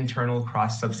creates an internal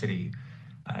cross-subsidy.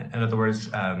 In other words,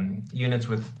 units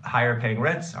with higher paying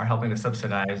rents are helping to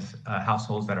subsidize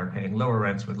households that are paying lower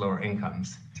rents with lower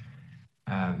incomes.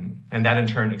 And that in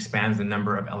turn expands the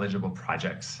number of eligible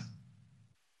projects.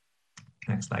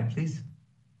 Next slide, please.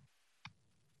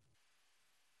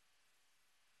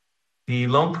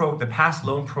 The PASS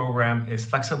loan program is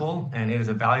flexible and it is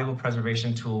a valuable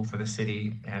preservation tool for the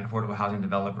city and affordable housing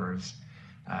developers.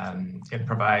 It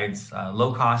provides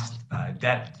low-cost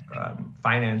debt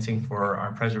financing for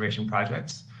our preservation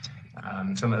projects.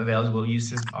 Some of the eligible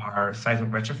uses are seismic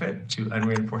retrofit to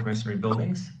unreinforced masonry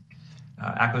buildings.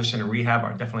 Acquisition and rehab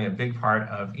are definitely a big part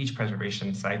of each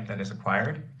preservation site that is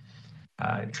acquired.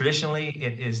 Traditionally,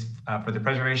 it is for the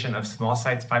preservation of small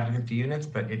sites, 5 to 50 units,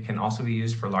 but it can also be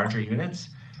used for larger units,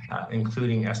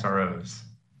 including SROs.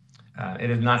 It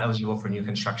is not eligible for new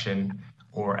construction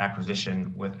or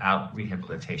acquisition without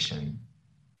rehabilitation.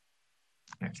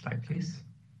 Next slide, please.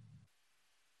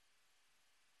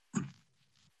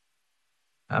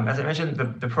 As I mentioned,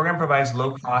 the program provides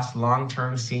low-cost,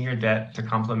 long-term senior debt to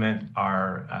complement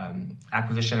our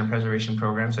acquisition and preservation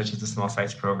programs, such as the Small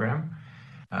Sites Program.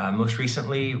 Most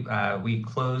recently, we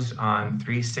closed on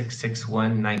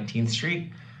 3661 19th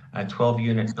Street, a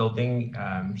 12-unit building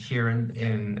here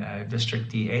in District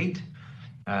D8.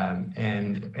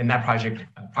 And in that project,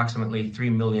 approximately $3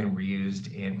 million were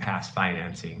used in PASS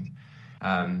financing.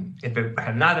 If it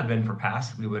had not have been for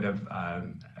PASS, we would have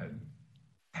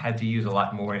had to use a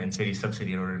lot more in city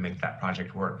subsidy in order to make that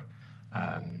project work.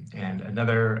 And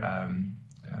another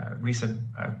recent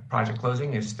project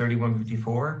closing is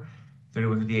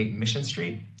 3158 Mission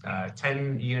Street,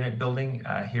 10-unit building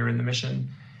here in the Mission,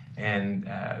 and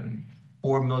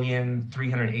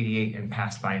 $4,388,000 in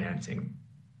PASS financing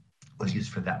was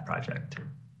used for that project.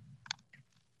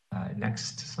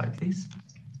 Next slide, please.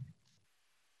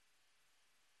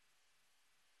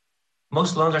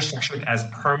 Most loans are structured as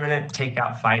permanent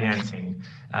takeout financing.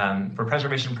 For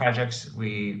preservation projects,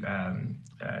 we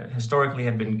historically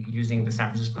have been using the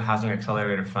San Francisco Housing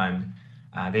Accelerator Fund.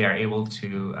 They are able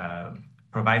to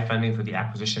provide funding for the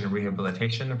acquisition and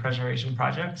rehabilitation of preservation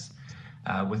projects,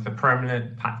 with the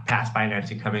permanent PASS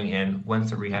financing coming in once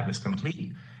the rehab is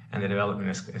complete and the development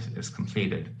is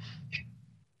completed.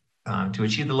 To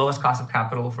achieve the lowest cost of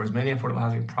capital for as many affordable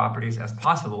housing properties as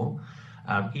possible,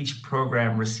 each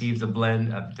program receives a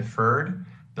blend of deferred,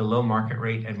 below market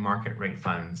rate, and market rate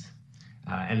funds,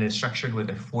 and is structured with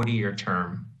a 40-year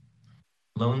term.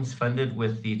 Loans funded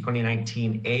with the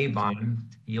 2019 A bond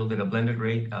yielded a blended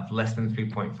rate of less than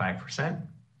 3.5%.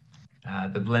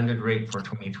 The blended rate for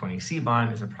 2020 C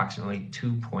bond is approximately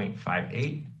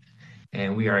 2.58.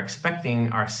 And we are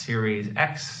expecting our Series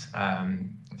X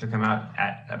to come out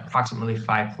at approximately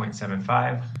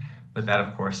 5.75, but that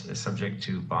of course is subject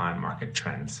to bond market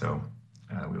trends. So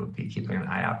we will be keeping an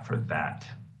eye out for that.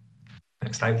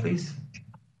 Next slide, please.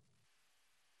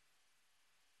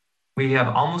 We have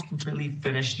almost completely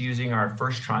finished using our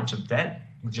first tranche of debt,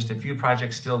 with just a few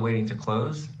projects still waiting to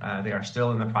close. They are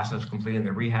still in the process of completing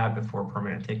the rehab before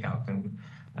permanent takeout can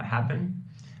happen.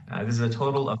 This is a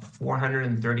total of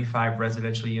 435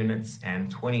 residential units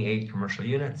and 28 commercial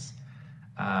units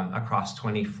across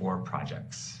 24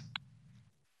 projects.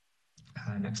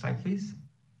 Next slide, please.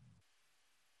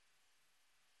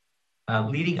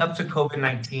 Leading up to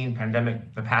COVID-19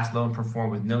 pandemic, the past loan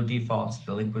performed with no defaults,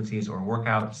 delinquencies, or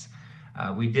workouts.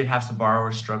 We did have some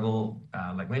borrowers struggle,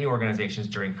 like many organizations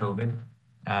during COVID,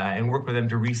 and work with them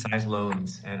to resize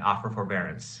loans and offer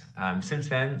forbearance. Since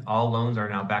then, all loans are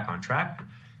now back on track.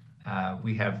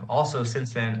 We have also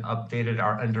since then updated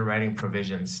our underwriting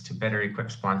provisions to better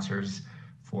equip sponsors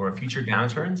for future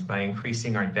downturns by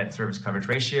increasing our debt service coverage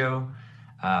ratio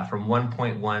from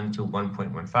 1.1 to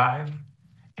 1.15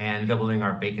 and doubling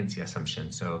our vacancy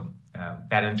assumption. So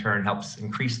that in turn helps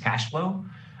increase cash flow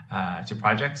to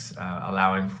projects,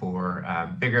 allowing for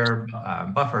bigger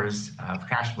buffers of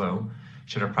cash flow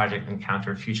should a project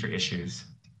encounter future issues.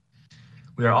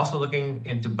 We are also looking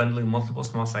into bundling multiple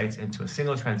small sites into a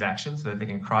single transaction so that they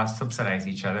can cross-subsidize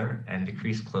each other and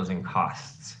decrease closing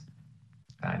costs.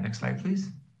 Next slide, please.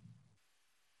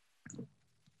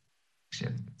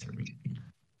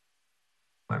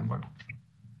 One more.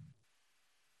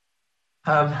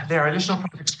 There are additional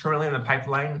projects currently in the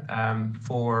pipeline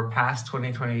for past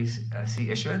 2020 C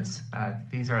issuance.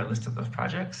 These are a list of those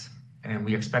projects, and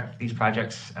we expect these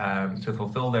projects to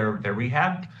fulfill their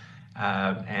rehab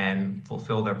and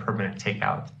fulfill their permanent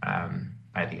takeout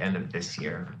by the end of this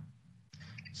year.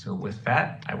 So with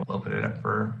that, I will open it up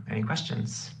for any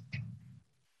questions.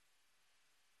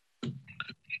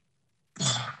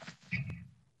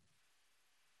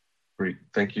 Great.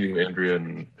 Thank you, Andrea,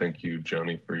 and thank you,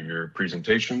 Johnny, for your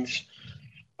presentations.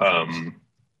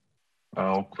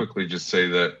 I'll quickly just say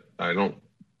that I don't,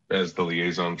 as the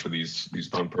liaison for these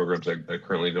bond programs, I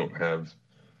currently don't have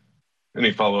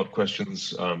any follow-up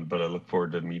questions, but I look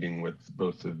forward to meeting with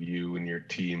both of you and your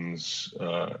teams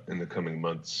in the coming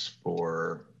months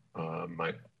for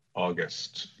my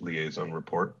August liaison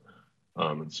report.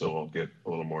 And so I'll get a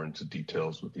little more into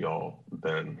details with y'all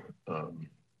then.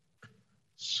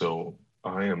 So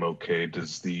I am okay.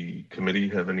 Does the committee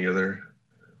have any other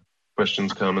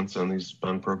questions, comments on these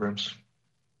bond programs?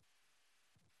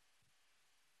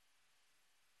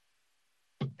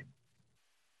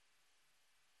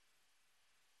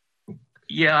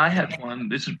 Yeah, I have one.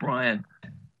 This is Brian.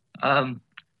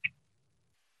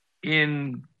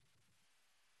 In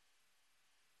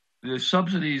the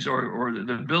subsidies or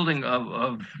the building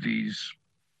of these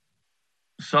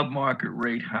sub-market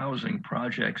rate housing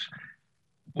projects,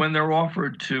 when they're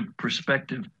offered to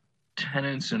prospective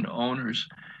tenants and owners,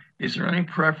 is there any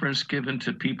preference given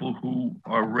to people who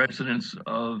are residents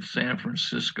of San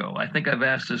Francisco? I think I've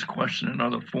asked this question in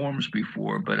other forms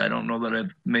before, but I don't know that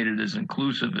I've made it as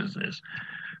inclusive as this.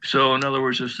 So in other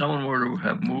words, if someone were to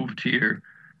have moved here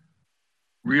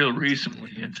real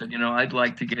recently and said, you know, I'd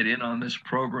like to get in on this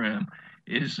program,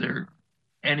 is there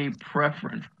any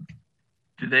preference?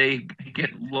 Do they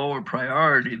get lower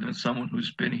priority than someone who's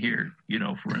been here, you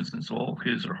know, for instance, all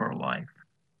his or her life?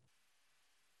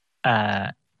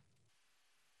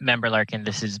 Member Larkin,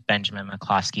 this is Benjamin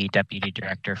McCloskey, Deputy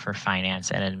Director for Finance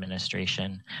and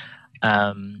Administration.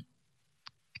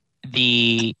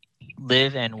 The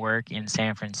live and work in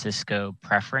San Francisco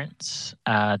preference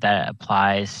that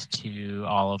applies to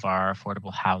all of our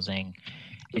affordable housing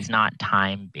is not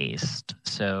time-based.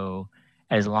 So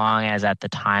as long as at the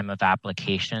time of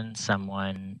application,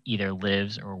 someone either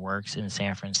lives or works in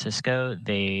San Francisco,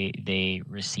 they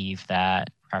receive that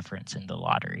preference in the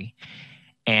lottery.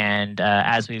 And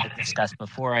as we've discussed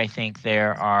before, I think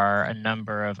there are a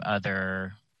number of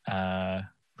other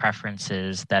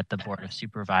preferences that the Board of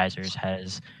Supervisors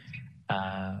has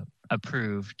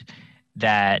approved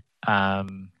that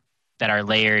that are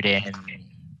layered in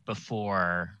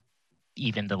before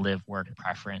even the live work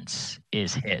preference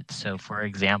is hit. So for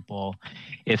example,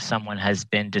 if someone has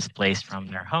been displaced from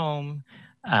their home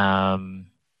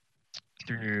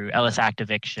through Ellis Act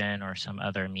eviction or some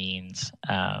other means,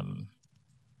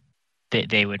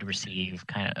 they would receive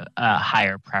kind of a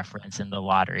higher preference in the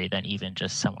lottery than even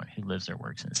just someone who lives or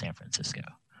works in San Francisco.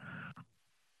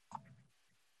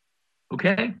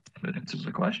 Okay, that answers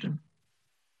the question.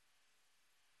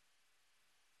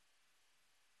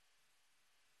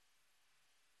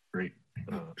 Great.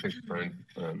 Thanks, Brian.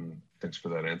 Thanks for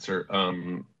that answer.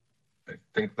 I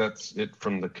think that's it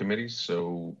from the committee.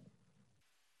 So,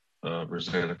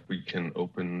 Roseanne, if we can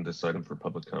open this item for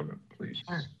public comment, please.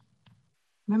 Sure.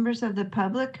 Members of the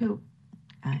public who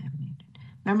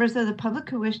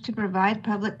wish to provide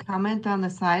public comment on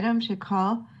this item should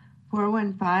call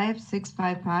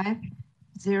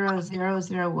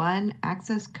 415-655-0001,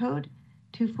 access code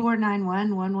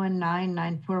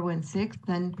 2491-119-9416,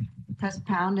 then press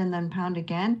pound and then pound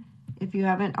again. If you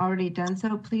haven't already done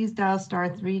so, please dial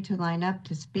 *3 to line up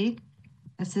to speak.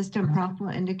 A system prompt will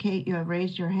indicate you have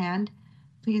raised your hand.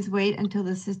 Please wait until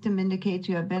the system indicates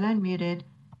you have been unmuted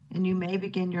and you may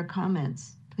begin your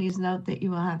comments. Please note that you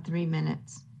will have 3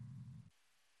 minutes.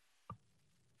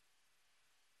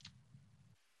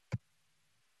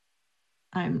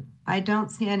 I don't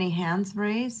see any hands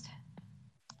raised.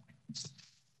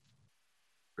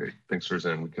 Great, thanks,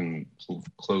 Roseanne. We can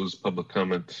close public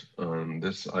comment on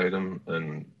this item,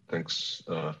 and thanks,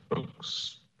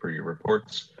 folks, for your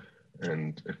reports.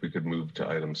 And if we could move to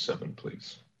item 7,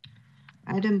 please.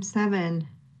 Item 7,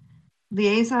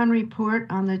 liaison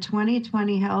report on the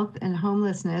 2020 Health and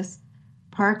Homelessness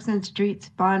Parks and Streets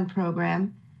Bond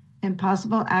Program and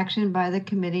possible action by the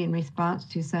committee in response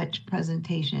to such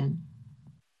presentation.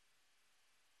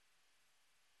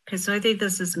 Okay, so I think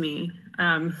this is me.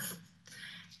 Brian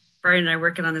and I are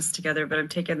working on this together, but I'm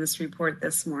taking this report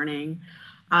this morning.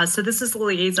 So this is the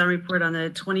liaison report on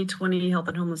the 2020 Health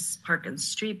and Homeless Park and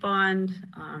Street Bond.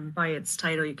 By its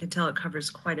title, you can tell it covers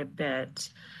quite a bit.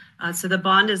 So the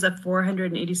bond is a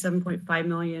 $487.5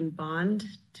 million bond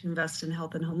to invest in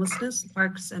health and homelessness,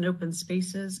 parks and open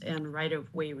spaces, and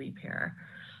right-of-way repair.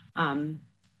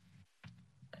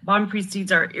 Bond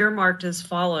proceeds are earmarked as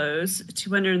follows: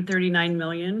 $239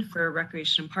 million for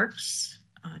recreation and parks,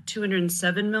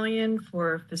 $207 million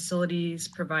for facilities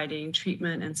providing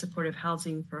treatment and supportive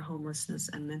housing for homelessness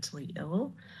and mentally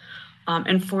ill,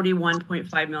 and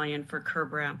 $41.5 million for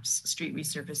curb ramps, street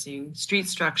resurfacing, street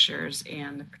structures,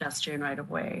 and pedestrian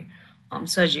right-of-way.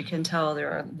 So as you can tell, there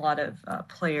are a lot of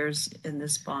players in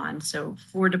this bond. So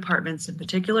 4 departments in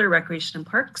particular: recreation and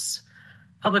parks,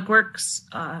 public works,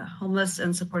 homeless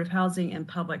and supportive housing, and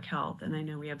public health. And I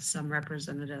know we have some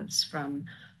representatives from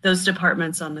those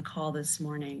departments on the call this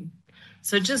morning.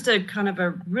 So just a kind of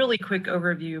a really quick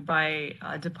overview by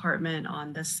department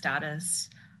on the status.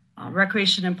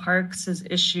 Recreation and Parks has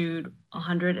issued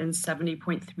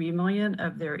 $170.3 million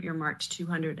of their earmarked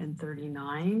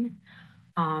 $239.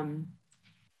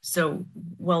 So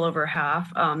well over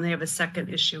half. They have a second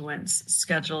issuance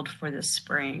scheduled for this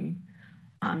spring.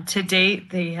 To date,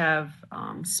 they have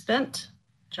spent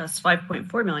just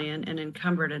 $5.4 million and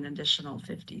encumbered an additional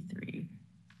 $53.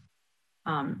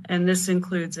 And this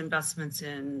includes investments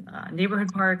in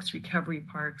neighborhood parks, recovery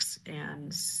parks,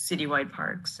 and citywide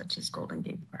parks, such as Golden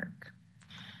Gate Park.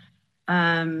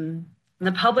 On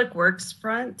the public works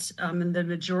front, and the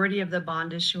majority of the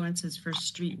bond issuance is for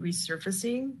street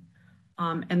resurfacing.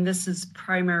 And this is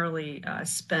primarily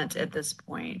spent at this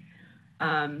point.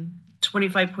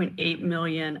 25.8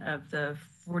 million of the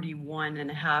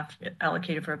 41.5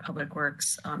 allocated for public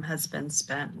works has been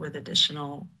spent, with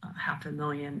additional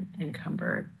 $500,000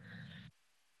 encumbered.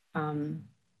 And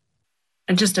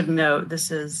just of note, this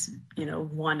is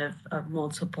one of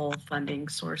multiple funding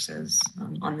sources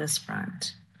on this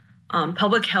front.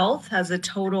 Public health has a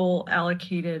total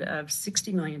allocated of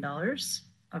 $60 million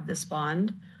of this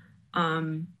bond.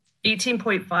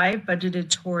 18.5 budgeted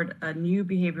toward a new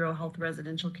behavioral health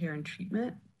residential care and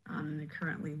treatment. They're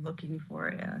currently looking for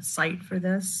a site for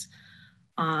this.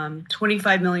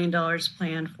 $25 million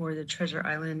planned for the Treasure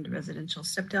Island residential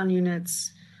step-down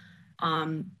units.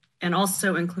 And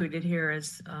also included here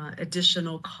is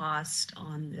additional cost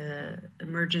on the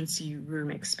emergency room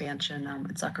expansion at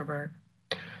Zuckerberg.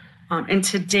 And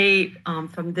to date,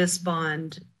 from this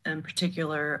bond in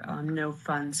particular, no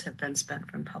funds have been spent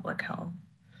from public health.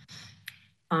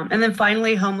 And then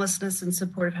finally, homelessness and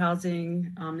supportive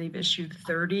housing. They've issued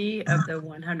 30 of the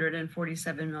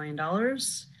 $147 million.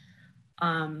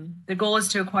 The goal is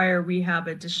to acquire rehab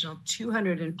additional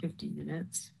 250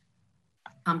 units,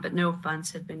 but no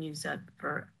funds have been used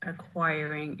for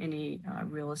acquiring any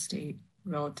real estate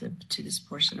relative to this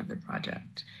portion of the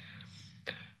project.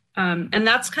 And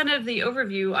that's kind of the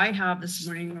overview I have this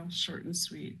morning, real short and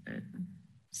sweet.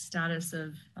 Status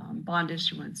of bond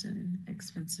issuance and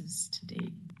expenses to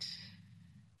date.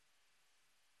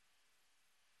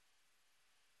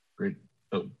 Great.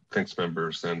 Oh, thanks,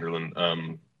 Member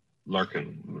Sanderlin.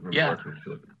 Larkin. Yeah,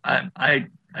 Larkin. I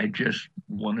just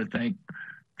want to thank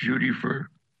Judy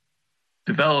for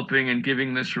developing and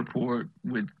giving this report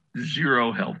with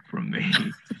zero help from me.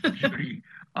 Judy,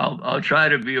 I'll try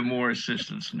to be of more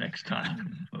assistance next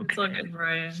time. Okay. It's all good,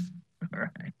 Brian. All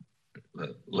right.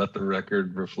 Let the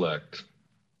record reflect.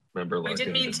 Member Larkin. I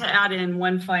did mean to add in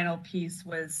one final piece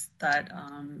was that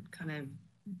kind of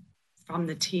from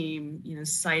the team,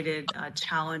 cited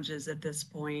challenges at this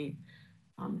point,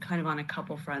 kind of on a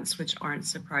couple fronts, which aren't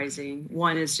surprising.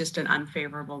 One is just an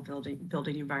unfavorable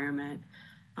building environment,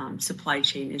 supply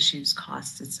chain issues,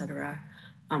 costs, et cetera,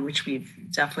 which we've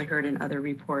definitely heard in other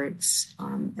reports,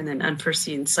 and then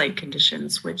unforeseen site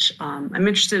conditions, which I'm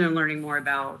interested in learning more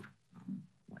about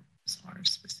what those are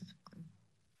specifically.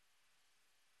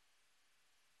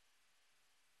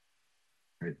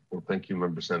 Great. Well, thank you,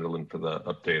 Member Sanderlin, for the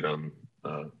update on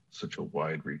such a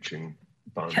wide-reaching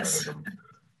bond item.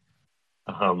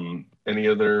 Any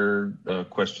other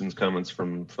questions, comments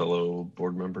from fellow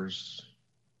board members?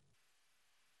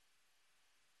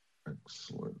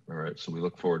 Excellent. All right. So we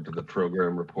look forward to the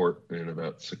program report in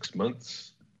about 6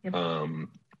 months. Yep. And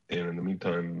in the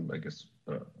meantime, I guess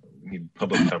we need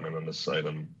public comment on this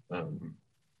item.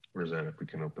 Roseanne, if we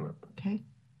can open up. Okay.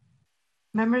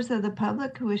 Members of the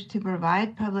public who wish to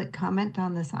provide public comment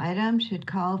on this item should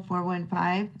call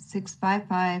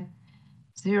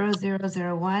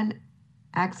 415-655-0001,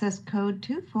 access code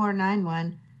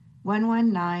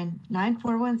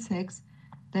 2491-119-9416,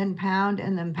 then pound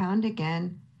and then pound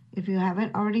again. If you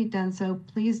haven't already done so,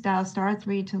 please dial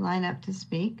 *3 to line up to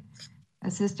speak.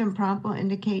 A system prompt will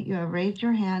indicate you have raised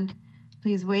your hand.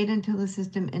 Please wait until the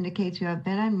system indicates you have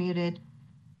been unmuted,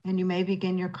 and you may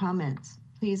begin your comments.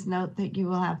 Please note that you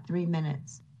will have 3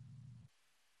 minutes.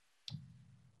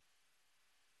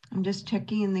 I'm just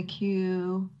checking in the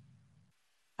queue.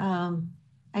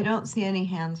 I don't see any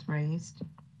hands raised.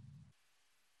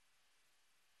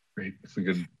 Great. If we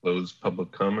could close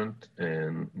public comment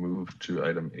and move to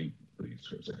item 8, please,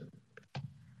 Roseanne.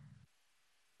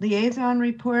 Liaison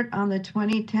report on the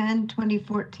 2010,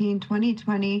 2014,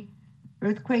 2020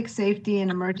 earthquake safety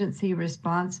and emergency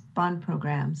response bond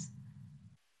programs.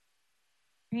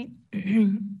 Great.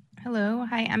 Hello.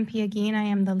 Hi, I'm Pia Geen. I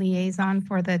am the liaison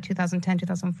for the 2010,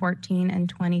 2014, and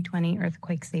 2020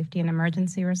 Earthquake Safety and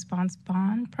Emergency Response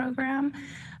Bond Program.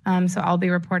 So I'll be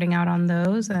reporting out on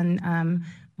those, and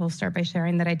we'll start by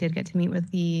sharing that I did get to meet with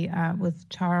with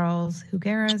Charles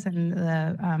Hugueras and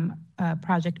the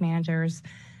project managers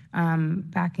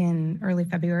back in early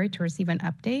February to receive an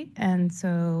update. And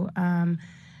so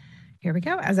here we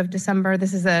go. As of December,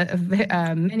 this is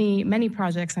many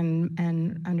projects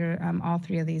and under all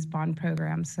 3 of these bond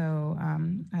programs. So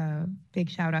a big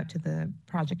shout out to the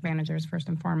project managers first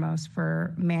and foremost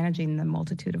for managing the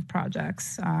multitude of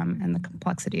projects and the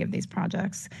complexity of these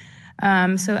projects.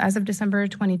 So as of December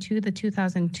 22, the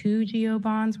 2002 GO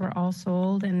bonds were all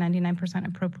sold and 99%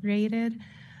 appropriated.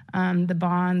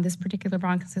 This particular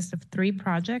bond consists of 3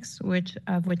 projects,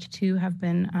 of which 2 have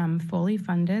been fully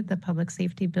funded: the public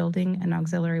safety building and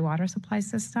auxiliary water supply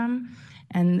system,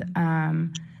 and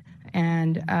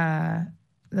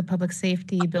the public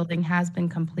safety building has been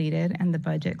completed and the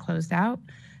budget closed out.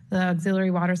 The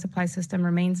auxiliary water supply system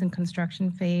remains in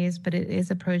construction phase, but it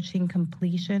is approaching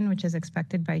completion, which is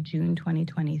expected by June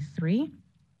 2023.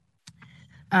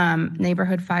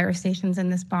 Neighborhood fire stations in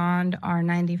this bond are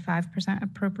 95%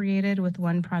 appropriated, with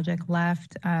 1 project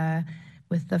left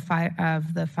with the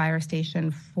fire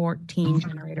station 14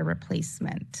 generator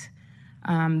replacement.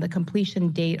 The completion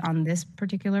date on this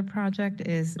particular project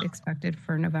is expected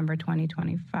for November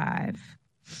 2025.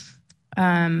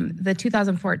 The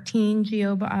 2014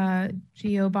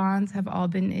 GO bonds have all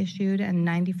been issued and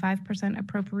 95%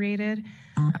 appropriated.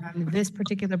 This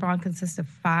particular bond consists of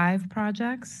 5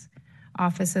 projects: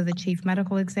 Office of the Chief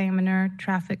Medical Examiner,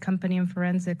 Traffic Company and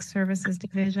Forensic Services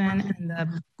Division, and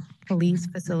the Police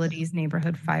Facilities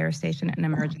Neighborhood Fire Station and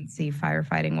Emergency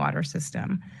Firefighting Water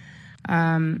System.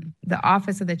 The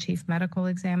Office of the Chief Medical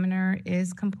Examiner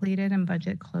is completed and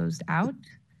budget closed out.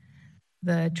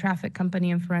 The Traffic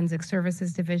Company and Forensic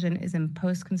Services Division is in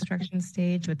post-construction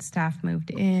stage with staff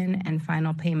moved in and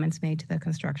final payments made to the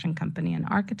construction company and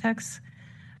architects.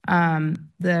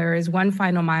 There is 1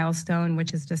 final milestone,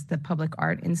 which is just the public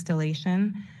art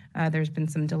installation There's been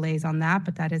some delays on that,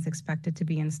 but that is expected to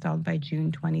be installed by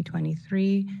June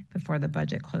 2023 before the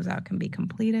budget closeout can be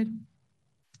completed.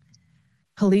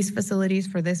 Police facilities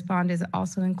for this bond is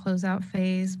also in closeout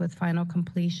phase with final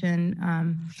completion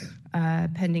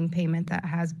pending payment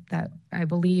that I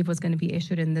believe was going to be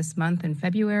issued in this month in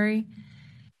February.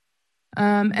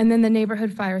 And then the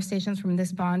neighborhood fire stations from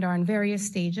this bond are in various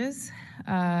stages.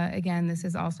 Again, this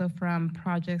is also from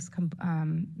projects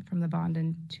from the bond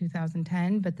in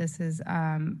 2010, but this is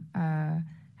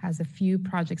has a few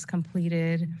projects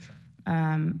completed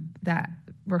that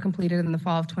were completed in the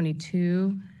fall of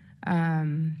 22.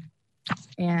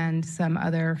 And some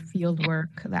other field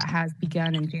work that has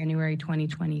begun in January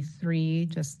 2023,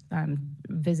 just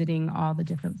visiting all the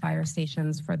different fire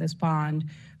stations for this bond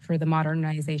for the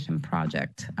modernization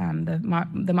project.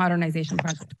 The modernization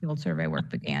project field survey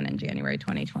work began in January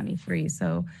 2023.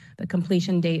 So the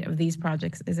completion date of these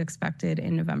projects is expected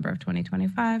in November of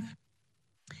 2025.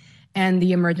 And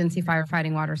the emergency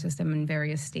firefighting water system in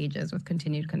various stages with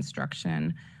continued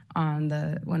construction on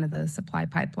one of the supply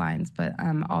pipelines, but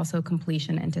also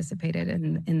completion anticipated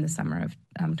in the summer of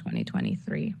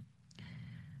 2023.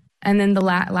 And then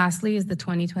lastly is the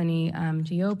 2020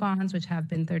 GO bonds, which have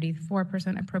been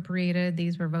 34% appropriated.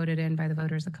 These were voted in by the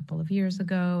voters a couple of years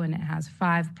ago, and it has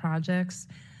 5 projects.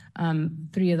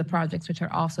 3 of the projects, which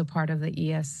are also part of the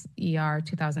ESER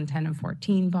 2010 and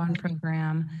 14 bond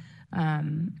program,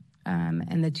 and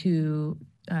the two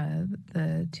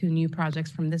new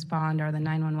projects from this bond are the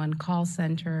 911 call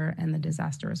center and the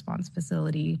disaster response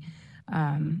facility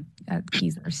at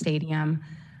Keesler Stadium.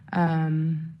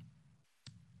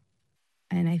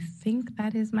 And I think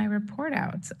that is my report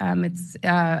out. It's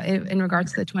in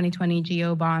regards to the 2020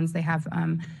 GO bonds, they have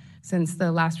since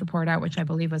the last report out, which I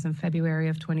believe was in February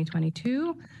of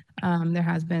 2022, there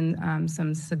has been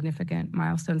some significant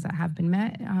milestones that have been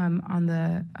met on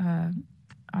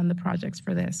the projects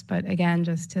for this. But again,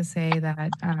 just to say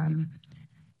that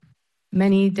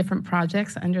many different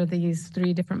projects under these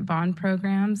 3 different bond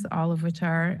programs, all of which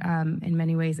are in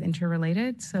many ways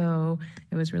interrelated. So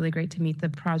it was really great to meet the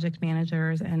project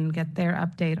managers and get their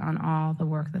update on all the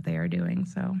work that they are doing.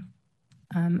 So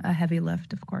a heavy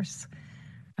lift, of course.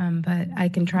 But I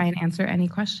can try and answer any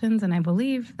questions, and I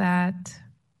believe that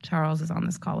Charles is on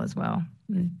this call as well.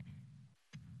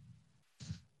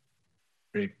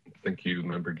 Great. Thank you,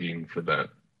 Member Geen, for that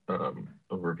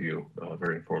overview.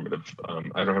 Very informative.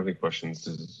 I don't have any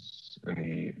questions.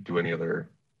 Do any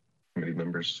other committee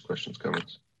members questions,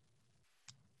 comments?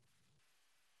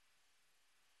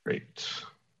 Great.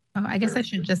 Oh, I guess I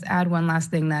should just add one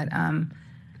last thing that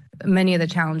many of the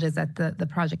challenges that the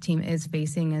project team is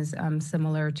facing is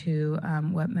similar to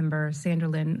what Member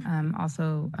Sanderlin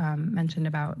also mentioned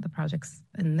about the projects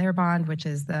in their bond, which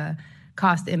is the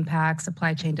cost impact,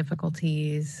 supply chain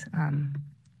difficulties, and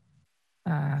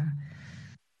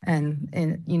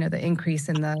the increase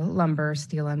in the lumber,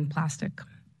 steel, and plastic.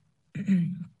 Very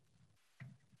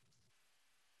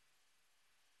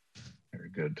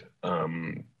good.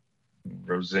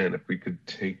 Roseanne, if we could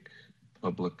take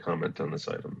public comment on this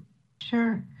item.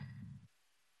 Sure.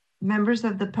 Members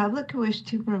of the public who wish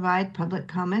to provide public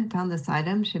comment on this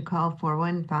item should call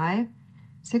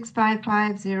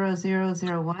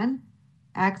 415-655-0001,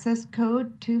 access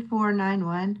code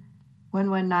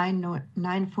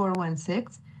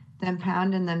 2491-119-9416, then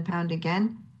pound and then pound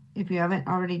again. If you haven't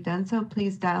already done so,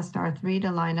 please dial *3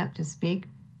 to line up to speak.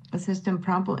 A system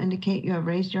prompt will indicate you have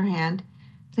raised your hand.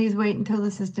 Please wait until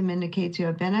the system indicates you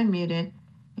have been unmuted,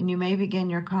 and you may begin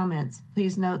your comments.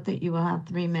 Please note that you will have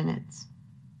 3 minutes.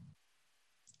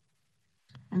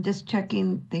 I'm just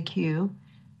checking the queue.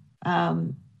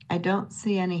 I don't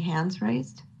see any hands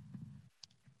raised.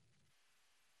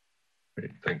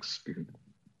 Great, thanks. We can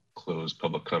close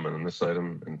public comment on this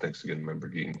item, and thanks again, Member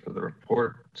Geen, for the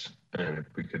report. And if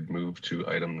we could move to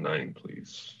item 9,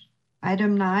 please.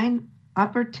 Item 9,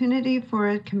 opportunity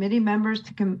for committee members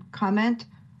to comment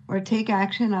or take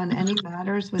action on any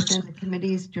matters within the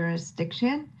committee's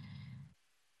jurisdiction.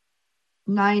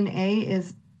 9A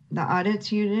is the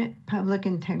audits unit, public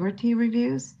integrity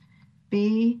reviews.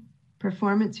 B,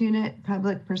 performance unit,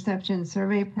 public perception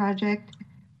survey project.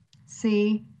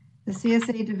 C, the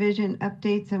CSA division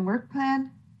updates and work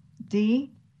plan.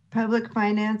 D, public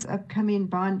finance upcoming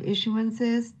bond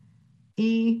issuances.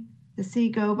 E, the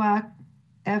CGOBOC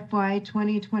FY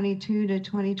 2022 to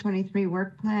 2023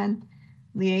 work plan,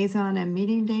 liaison and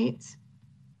meeting dates.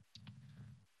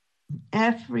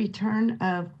 F, return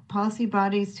of policy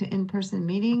bodies to in-person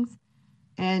meetings.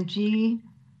 And G,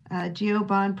 GEO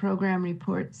bond program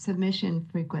report submission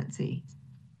frequency.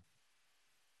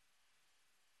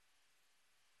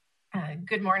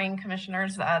 Good morning,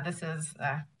 commissioners. This is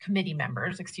committee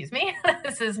members, excuse me.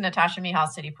 This is Natasha Mihal,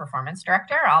 City Performance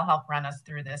Director. I'll help run us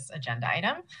through this agenda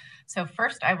item. So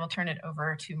first, I will turn it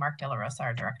over to Mark De La Rosa,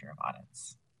 our Director of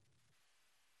Audits.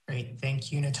 Great,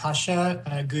 thank you,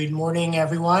 Natasha. Good morning,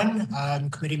 everyone.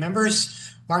 Committee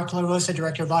members, Mark De La Rosa,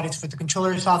 Director of Audits for the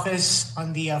Controller's Office.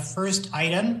 On the first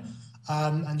item,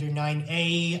 under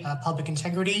 9A, Public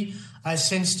Integrity.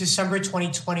 Since December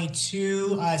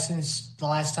 2022, since the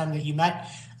last time that you met,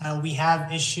 we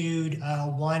have issued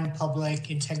one Public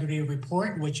Integrity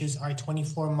Report, which is our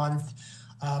 24-month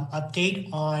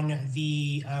update on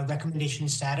the recommendation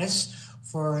status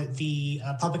for the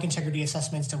public integrity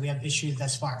assessments that we have issued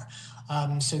thus far.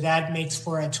 So that makes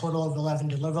for a total of 11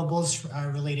 deliverables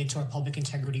related to our public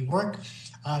integrity work.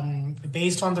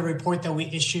 Based on the report that we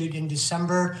issued in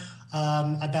December,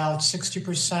 about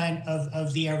 60%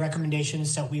 of the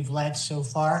recommendations that we've led so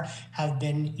far have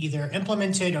been either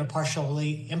implemented or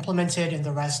partially implemented, and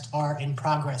the rest are in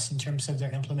progress in terms of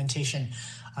their implementation.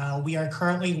 We are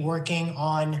currently working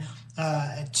on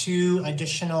two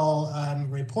additional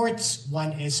reports.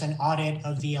 One is an audit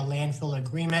of the landfill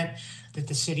agreement that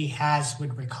the city has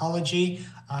with Recology,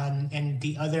 and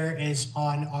the other is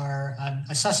on our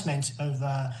assessment of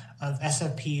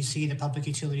SFPUC, the Public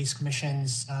Utilities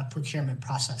Commission's procurement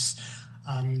process.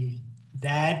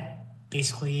 That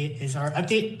basically is our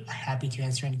update. Happy to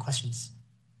answer any questions.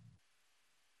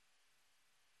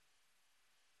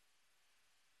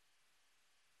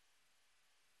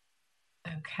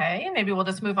 Okay, maybe we'll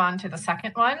just move on to the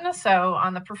second one. So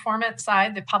on the performance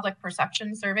side, the Public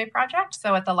Perception Survey Project.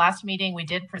 So at the last meeting, we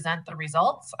did present the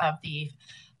results of the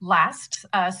last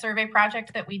survey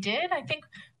project that we did. I think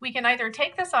we can either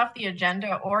take this off the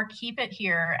agenda or keep it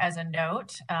here as a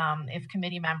note if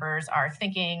committee members are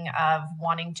thinking of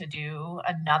wanting to do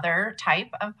another type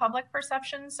of public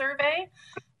perception survey.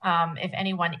 If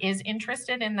anyone is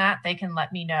interested in that, they can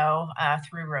let me know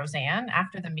through Roseanne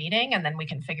after the meeting, and then we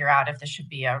can figure out if this should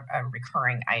be a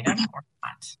recurring item or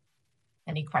not.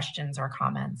 Any questions or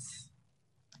comments?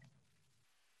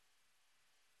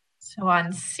 So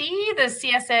on C, the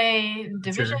CSA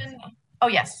division. Sure. Oh,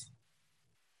 yes.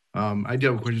 I do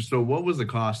have a question. So what was the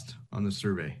cost on the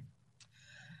survey?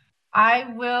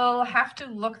 I will have to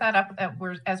look that up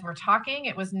as we're talking.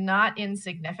 It was not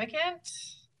insignificant.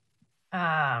 But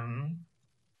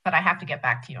I have to get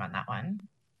back to you on that one.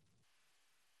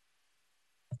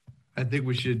 I think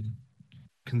we should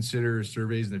consider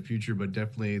surveys in the future, but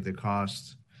definitely the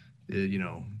cost, you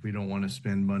know, we don't want to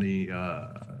spend money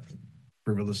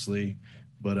frivolously,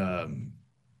 but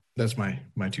that's my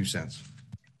 2 cents.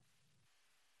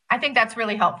 I think that's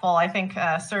really helpful. I think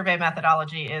survey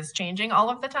methodology is changing all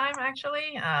of the time,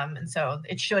 actually. And so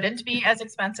it shouldn't be as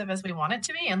expensive as we want it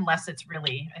to be unless it's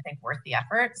really, I think, worth the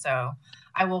effort. So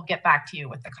I will get back to you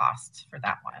with the cost for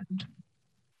that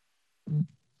one.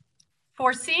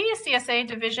 For C, CSA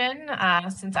division,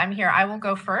 since I'm here, I will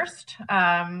go first.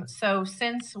 So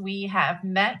since we have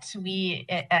met, we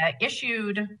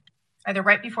issued either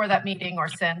right before that meeting or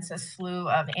since a slew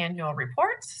of annual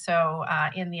reports. So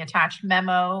in the attached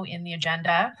memo in the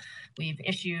agenda, we've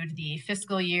issued the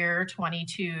fiscal year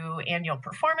 22 annual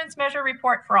performance measure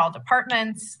report for all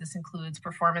departments. This includes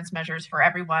performance measures for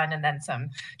everyone and then some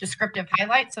descriptive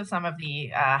highlights of some of the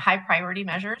high priority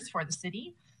measures for the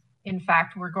city. In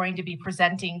fact, we're going to be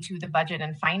presenting to the Budget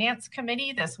and Finance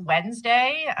Committee this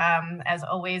Wednesday. As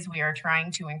always, we are trying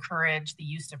to encourage the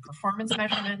use of performance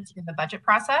measurements in the budget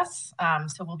process.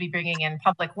 So we'll be bringing in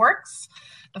Public Works,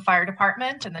 the Fire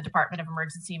Department, and the Department of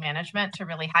Emergency Management to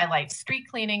really highlight street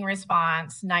cleaning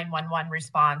response, 911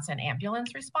 response, and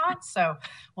ambulance response. So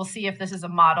we'll see if this is a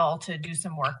model to do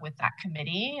some work with that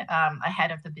committee ahead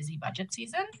of the busy budget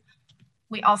season.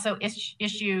 We also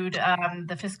issued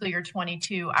the fiscal year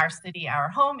 22 Our City, Our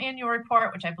Home annual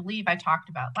report, which I believe I talked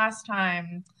about last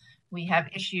time. We have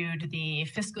issued the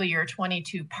fiscal year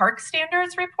 22 Park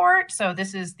Standards report. So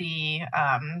this is the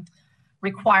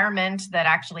requirement that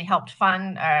actually helped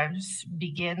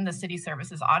begin the City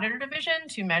Services Auditor Division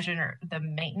to measure the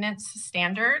maintenance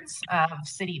standards of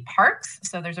city parks.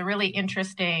 So there's a really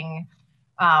interesting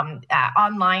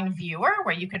online viewer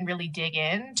where you can really dig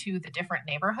into the different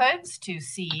neighborhoods to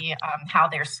see how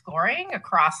they're scoring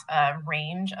across a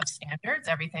range of standards,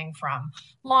 everything from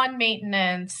lawn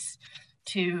maintenance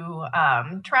to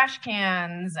trash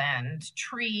cans and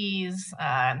trees.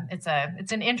 It's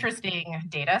an interesting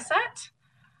data set.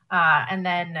 And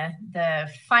then the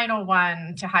final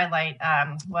one to highlight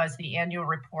was the annual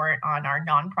report on our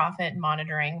nonprofit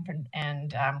monitoring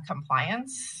and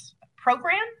compliance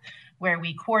program, where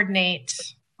we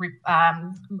coordinate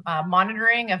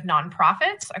monitoring of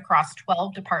nonprofits across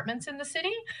 12 departments in the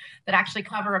city that actually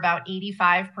cover about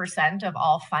 85% of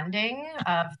all funding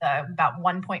of the about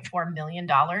 $1.4 million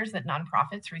that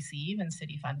nonprofits receive in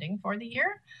city funding for the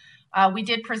year. We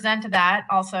did present that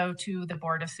also to the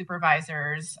Board of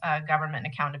Supervisors Government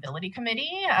Accountability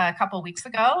Committee a couple weeks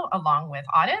ago, along with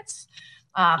audits.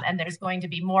 And there's going to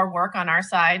be more work on our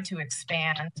side to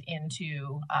expand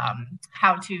into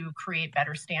how to create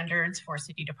better standards for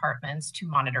city departments to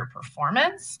monitor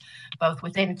performance, both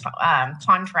within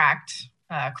contract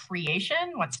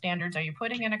creation, what standards are you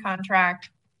putting in a contract,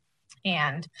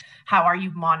 and how are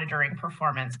you monitoring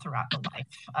performance throughout the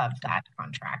life of that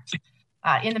contract.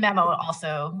 In the memo, it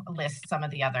also lists some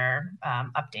of the other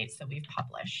updates that we've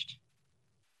published.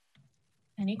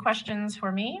 Any questions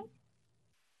for me?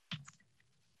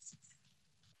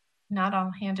 Not,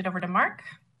 I'll hand it over to Mark.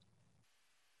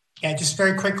 Yeah, just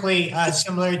very quickly,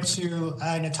 similar to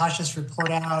Natasha's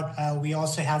report out, we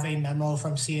also have a memo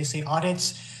from CSA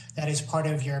Audits that is part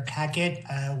of your packet,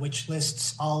 which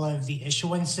lists all of the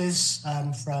issuances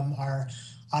from our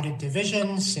audit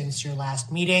division since your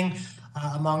last meeting.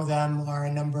 Among them are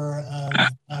a number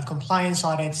of compliance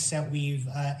audits that we've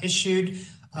issued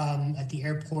at the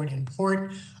airport and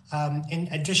port. In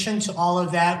addition to all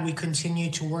of that, we continue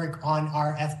to work on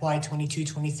our FY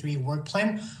 22-23 work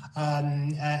plan.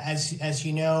 As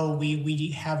you know,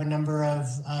 we have a number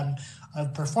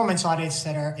of performance audits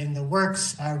that are in the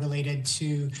works related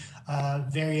to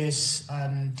various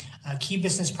key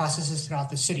business processes throughout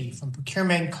the city, from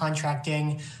procurement,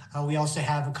 contracting. We also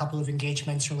have a couple of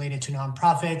engagements related to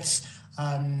nonprofits.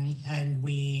 And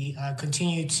we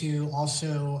continue to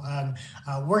also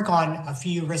work on a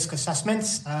few risk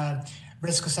assessments.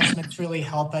 Risk assessments really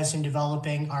help us in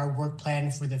developing our work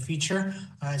plan for the future.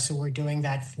 So we're doing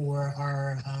that for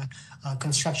our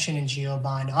construction and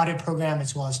geobond audit program,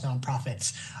 as well as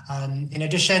nonprofits. In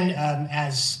addition,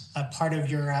 as a part of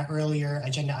your earlier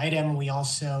agenda item, we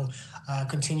also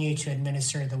continue to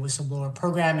administer the whistleblower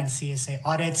program and CSA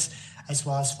audits, as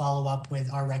well as follow up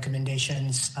with our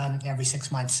recommendations every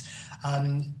 6 months.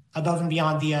 Above and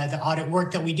beyond the audit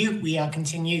work that we do, we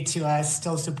continue to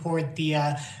still support the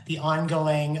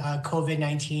ongoing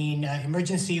COVID-19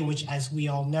 emergency, which, as we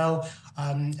all know,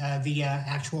 the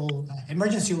actual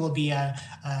emergency will be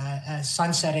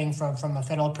sunsetting from a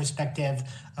federal perspective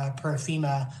per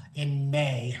FEMA in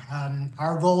May.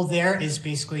 Our role there is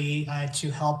basically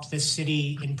to help the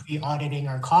city in pre-auditing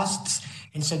our costs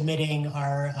and submitting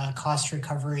our cost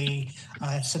recovery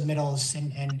submittals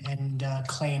and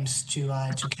claims to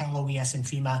Cal OES and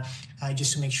FEMA,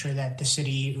 just to make sure that the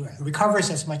city recovers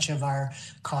as much of our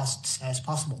costs as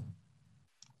possible.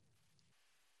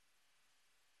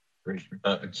 Great.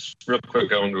 Just real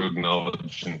quick, I want to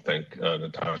acknowledge and thank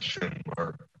Natasha and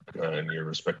Mark and your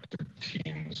respective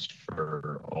teams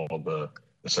for all the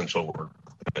essential work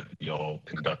that y'all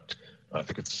conduct. I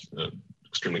think it's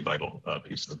extremely vital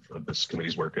piece of this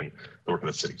committee's work and the work of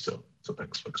the city. So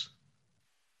thanks, folks.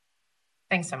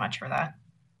 Thanks so much for that.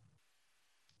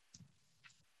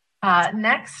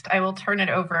 Next, I will turn it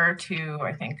over to,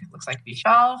 I think it looks like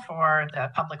Vishal for the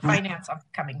public finance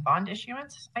upcoming bond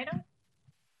issuance item.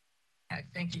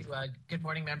 Thank you. Good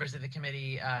morning, members of the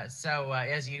committee.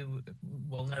 As you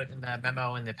will note in the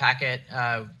memo in the packet,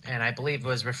 and I believe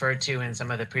was referred to in some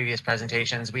of the previous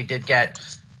presentations, we did get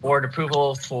board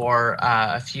approval for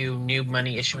a few new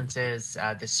money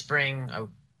issuances this spring.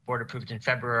 Board approved in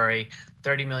February,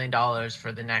 $30 million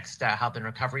for the next health and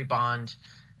recovery bond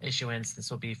issuance.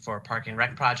 This will be for park and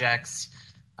rec projects,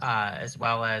 as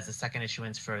well as the second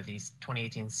issuance for the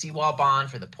 2018 seawall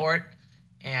bond for the port,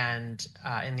 and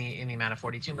in the amount of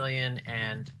 $42 million,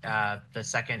 and the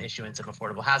second issuance of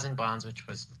affordable housing bonds, which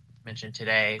was mentioned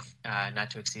today, not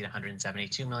to exceed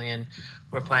 $172 million.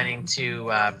 We're planning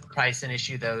to price and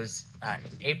issue those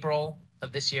in April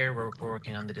of this year. We're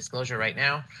working on the disclosure right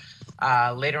now.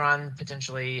 Later on,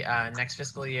 potentially next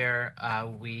fiscal year,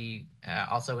 we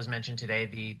also was mentioned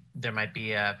today, there might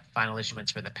be a final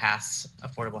issuance for the PASS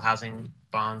affordable housing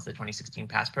bonds, the 2016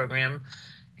 PASS program.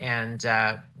 And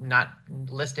not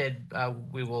listed,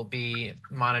 we will be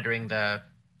monitoring the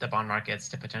bond markets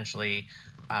to potentially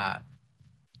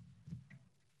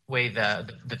weigh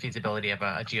the feasibility of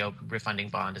a geo refunding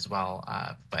bond as well,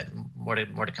 but more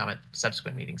to come at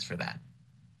subsequent meetings for that.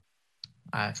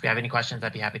 If we have any questions,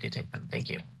 I'd be happy to take them. Thank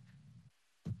you.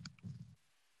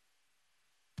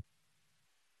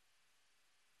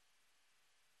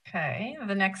 Okay,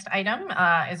 the next item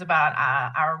is about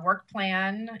our work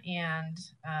plan and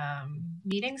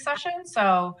meeting session.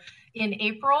 So in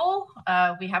April,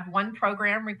 we have one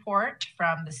program report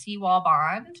from the seawall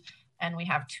bond, and we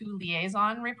have 2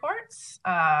 liaison reports.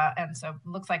 And so it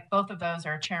looks like both of those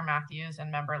are Chair Matthews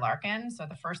and Member Larkin. So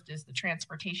the first is the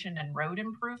transportation and road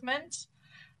improvement,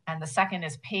 and the second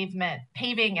is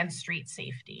paving and street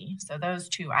safety. So those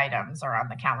 2 items are on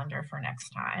the calendar for next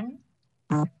time,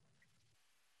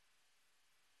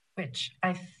 which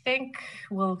I think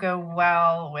will go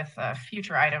well with a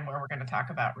future item where we're going to talk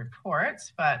about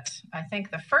reports. But I think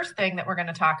the first thing that we're going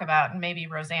to talk about, and maybe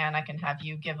Roseanne, I can have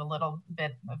you give a little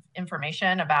bit of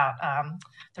information about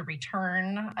the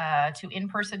return to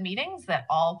in-person meetings that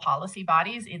all policy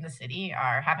bodies in the city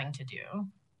are having to do.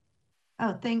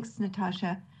 Oh, thanks,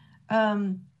 Natasha.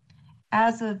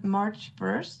 As of March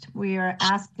 1st, we are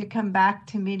asked to come back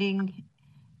to meeting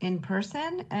in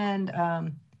person, and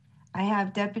I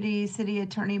have Deputy City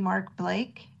Attorney Mark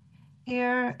Blake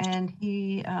here, and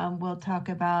he will talk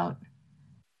about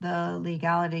the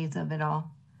legalities of it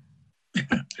all.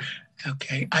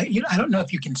 Okay, I don't know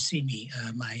if you can see me.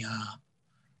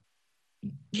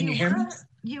 Can you hear me?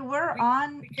 You were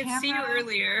on camera. I could see you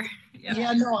earlier.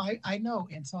 Yeah, no, I know,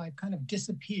 and so I've kind of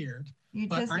disappeared. You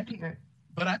disappeared.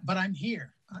 But I'm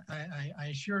here. I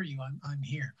assure you, I'm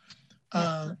here.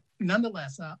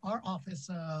 Nonetheless, our office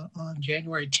on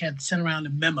January 10th sent around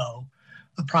a memo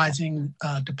apprising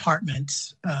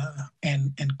departments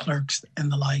and clerks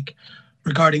and the like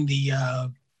regarding the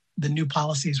new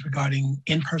policies regarding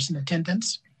in-person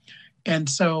attendance. And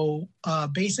so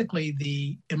basically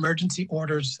the emergency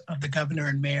orders of the governor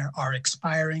and mayor are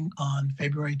expiring on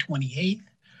February 28th.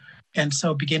 And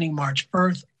so beginning March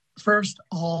 1st,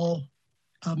 all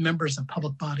members of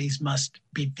public bodies must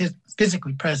be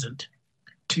physically present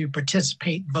to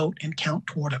participate, vote, and count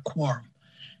toward a quorum.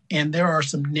 And there are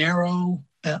some narrow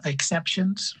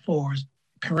exceptions for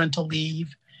parental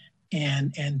leave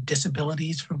and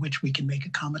disabilities for which we can make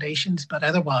accommodations, but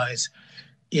otherwise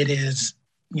it is,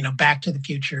 back to the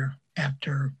future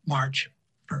after March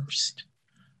 1st.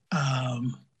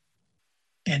 And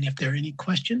if there are any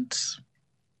questions,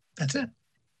 that's it.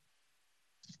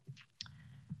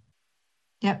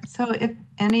 Yep, so if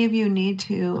any of you need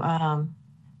to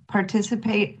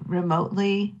participate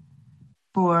remotely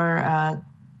for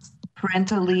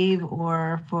parental leave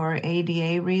or for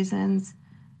ADA reasons,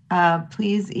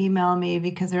 please email me,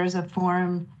 because there's a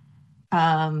form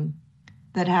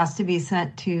that has to be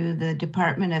sent to the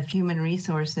Department of Human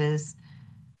Resources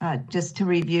just to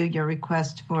review your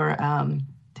request for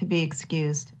to be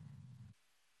excused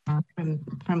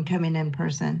from coming in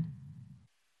person.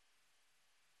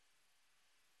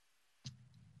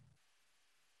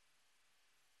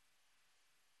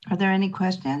 Are there any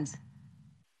questions?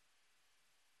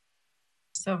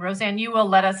 So Roseanne, you will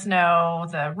let us know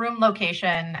the room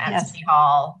location at Yes. City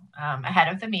Hall ahead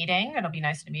of the meeting. It'll be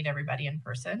nice to meet everybody in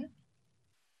person.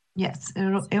 Yes,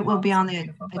 it will be on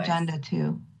the agenda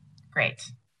too.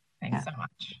 Great, thanks so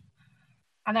much.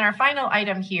 And then our final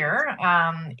item here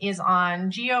is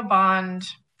on GeoBond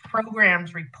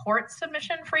programs report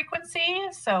submission frequency.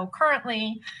 So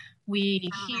currently we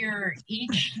hear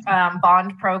each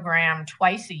bond program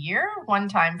twice a year, one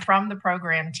time from the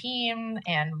program team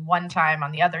and one time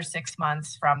on the other 6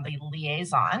 months from the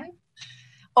liaison.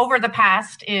 Over the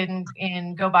past in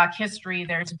GOBOC history,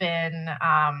 there's been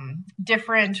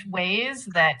different ways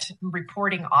that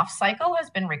reporting off cycle has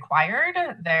been required.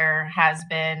 There has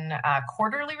been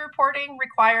quarterly reporting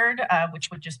required,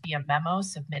 which would just be a memo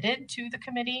submitted to the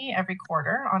committee every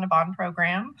quarter on a bond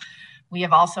program. We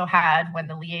have also had, when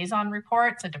the liaison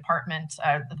reports, a department,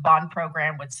 the bond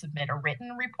program would submit a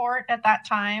written report at that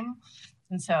time.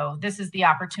 And so this is the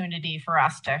opportunity for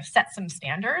us to set some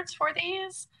standards for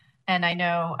these. And I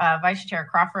know Vice Chair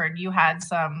Crawford, you had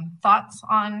some thoughts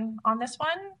on this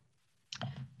one?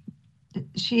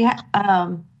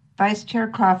 Vice Chair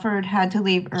Crawford had to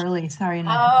leave early. Sorry.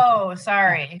 Oh,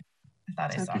 sorry. I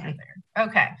thought I saw her there.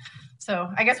 Okay.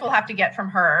 So I guess we'll have to get from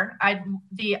her.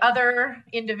 The other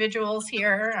individuals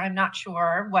here, I'm not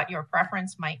sure what your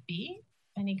preference might be.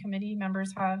 Any committee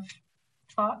members have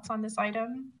thoughts on this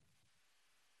item?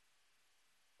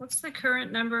 What's the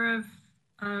current number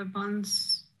of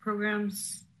bonds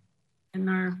programs in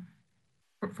our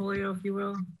portfolio, if you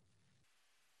will?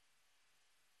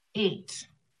 8.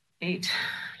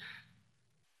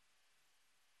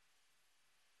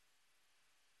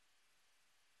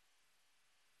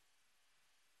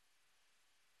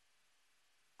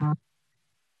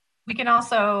 We can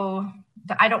also,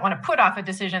 I don't want to put off a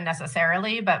decision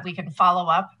necessarily, but we can follow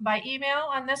up by email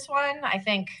on this one. I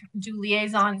think, do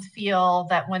liaisons feel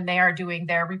that when they are doing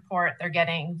their report, they're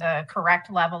getting the correct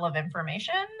level of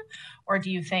information? Or do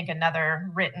you think another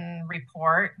written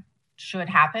report should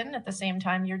happen at the same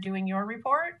time you're doing your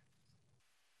report?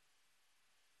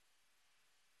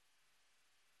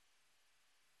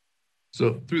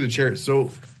 So through the chair,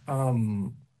 so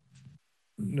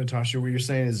Natasha, what you're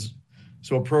saying is,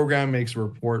 so a program makes a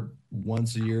report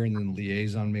once a year and then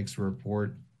liaison makes a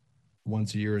report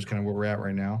once a year is kind of where we're at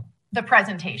right now? The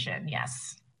presentation,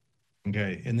 yes.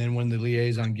 Okay, and then when the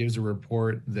liaison gives a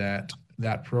report, that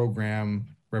program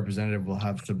representative will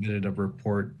have submitted a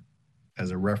report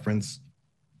as a reference.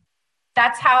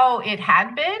 That's how it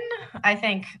had been. I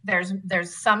think there's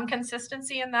some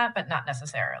consistency in that, but not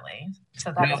necessarily.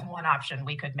 So that is one option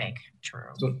we could make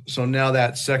true. So now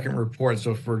that second report,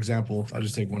 so for example, I'll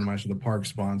just take one of mine, so the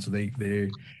parks bond, so they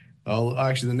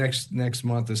actually the next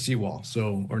month is Seawall,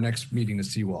 so, or next meeting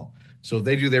is Seawall. So if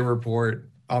they do their report,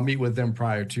 I'll meet with them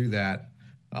prior to that,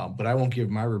 but I won't give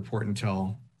my report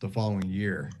until the following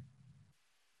year.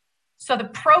 So the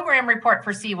program report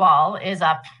for Seawall is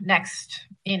up next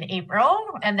in April,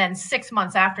 and then 6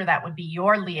 months after that would be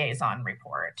your liaison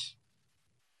report.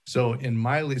 So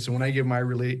so when I give my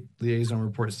liaison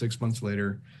report 6 months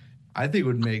later, I think it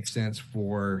would make sense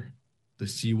for the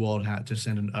Seawall to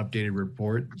send an updated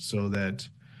report so that,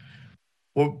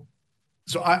 well,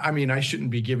 so I mean, I shouldn't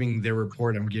be giving their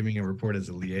report. I'm giving a report as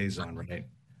a liaison, right?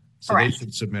 So Correct. They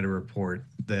should submit a report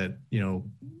that,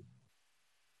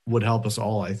 would help us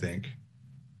all, I think.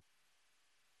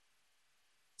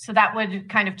 So that would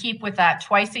kind of keep with that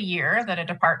twice a year that a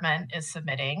department is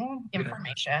submitting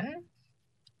information.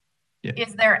 Yeah.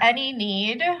 Is there any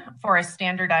need for a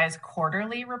standardized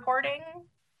quarterly reporting?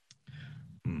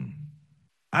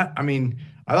 I mean,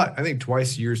 I think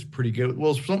twice a year is pretty good.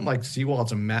 Well, something like Seawall,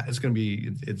 it's going to be,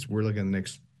 we're looking at the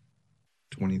next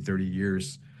 20, 30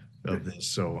 years of this.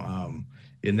 So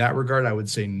in that regard, I would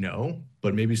say no,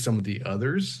 but maybe some of the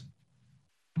others.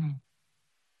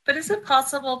 But is it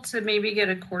possible to maybe get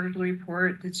a quarterly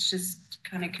report that's just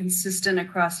kind of consistent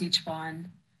across each bond?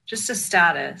 Just a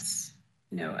status,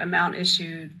 amount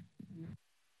issued,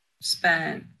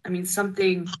 spent. I mean,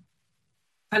 something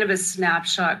kind of a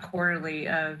snapshot quarterly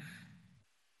of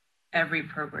every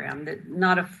program, that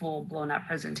not a full blown up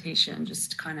presentation,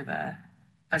 just kind of a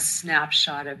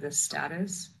snapshot of the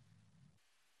status.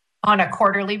 On a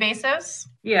quarterly basis?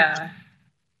 Yeah.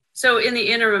 So in the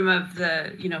interim of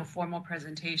the, formal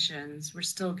presentations, we're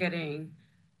still getting,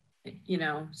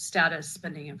 status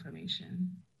spending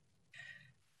information.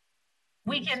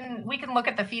 We can look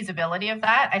at the feasibility of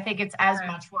that. I think it's as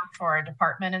much work for a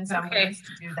department in some ways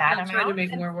to do that amount. Trying to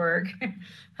make more work.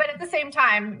 But at the same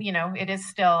time, it is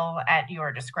still at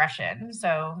your discretion.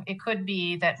 So it could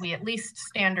be that we at least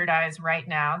standardize right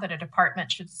now that a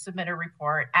department should submit a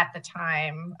report at the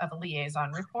time of a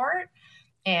liaison report,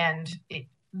 and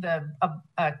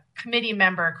a committee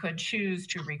member could choose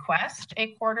to request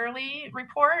a quarterly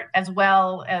report, as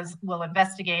well as will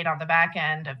investigate on the back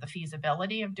end of the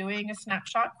feasibility of doing a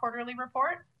snapshot quarterly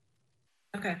report.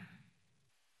 Okay.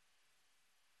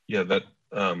 Yeah,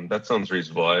 that sounds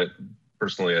reasonable. I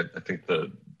think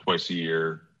the twice a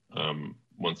year,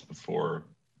 once before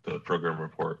the program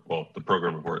report, the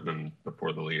program report and then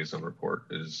before the liaison report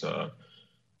is, I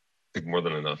think, more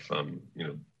than enough,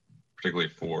 particularly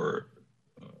for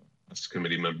us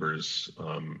committee members.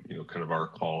 Kind of our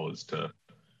call is to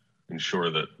ensure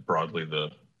that broadly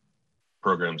the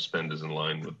program spend is in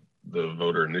line with the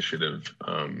voter initiative,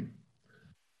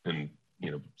 and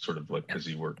sort of like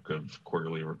busy work of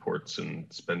quarterly reports and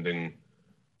spending.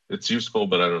 It's useful,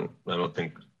 but I don't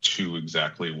think to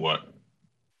exactly what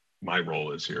my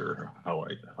role is here, how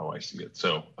I see it.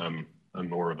 So I'm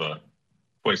more of a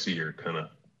twice a year kind of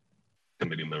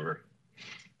committee member.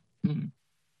 Mm-hmm.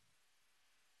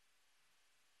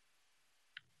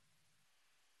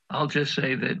 I'll just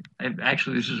say that, and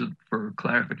actually this is for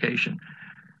clarification,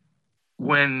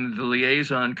 when the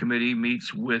liaison committee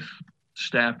meets with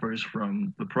staffers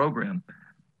from the program,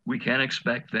 we can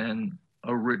expect then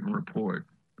a written report,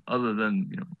 other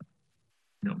than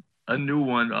a new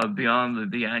one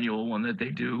beyond the annual one that they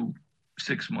do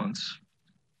 6 months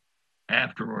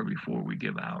after or before we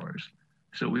give ours.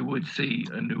 So we would see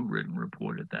a new written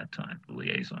report at that time, the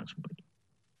liaisons would.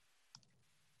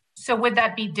 So would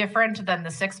that be different than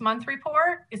the 6 month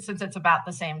report, since it's about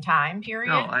the same time period?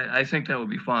 No, I think that would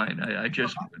be fine.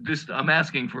 I'm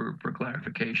asking for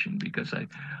clarification, because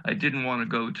I didn't want to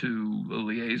go to a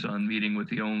liaison meeting with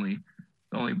the only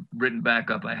written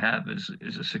backup I have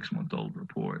is a 6 month old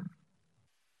report.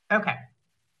 Okay.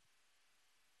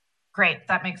 Great,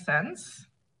 that makes sense.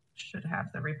 Should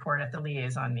have the report at the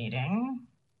liaison meeting.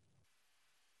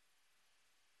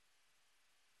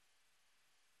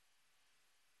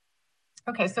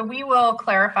 Okay, so we will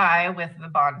clarify with the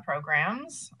bond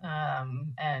programs,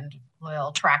 and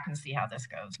we'll track and see how this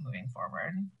goes moving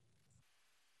forward.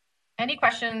 Any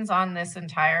questions on this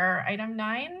entire item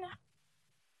 9?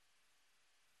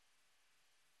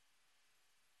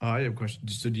 I have a question.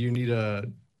 So do you need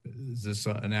is this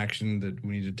an action that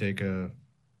we need to take a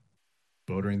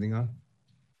vote or anything on?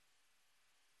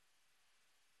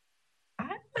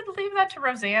 I would leave that to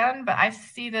Roseanne, but I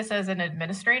see this as an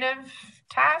administrative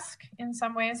task in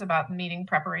some ways about meeting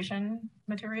preparation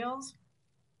materials.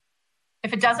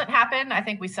 If it doesn't happen, I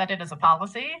think we set it as a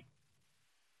policy,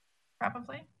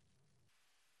 probably.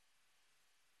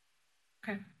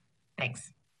 Okay.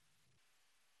 Thanks.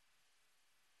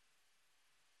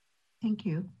 Thank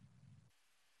you.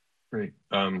 Great.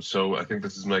 So I think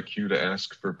this is my cue to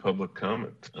ask for public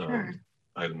comment. Sure.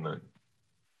 Item 9.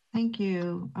 Thank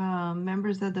you.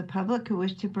 Members of the public who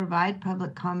wish to provide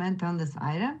public comment on this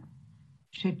item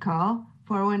should call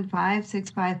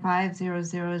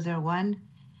 415-655-0001,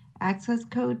 access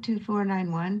code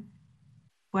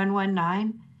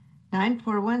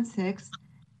 2491-119-9416,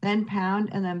 then pound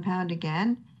and then pound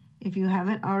again. If you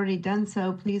haven't already done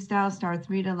so, please dial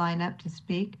 *3 to line up to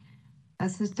speak. A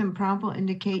system prompt will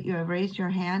indicate you have raised your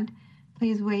hand.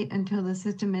 Please wait until the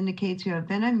system indicates you have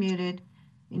been unmuted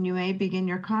and you may begin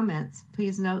your comments.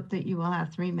 Please note that you will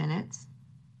have 3 minutes.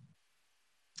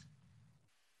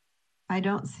 I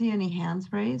don't see any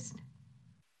hands raised.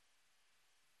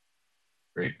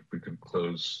 Great. We could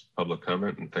close public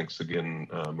comment, and thanks again,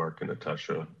 Mark and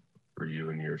Natasha, for you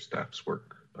and your staff's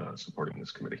work supporting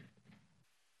this committee.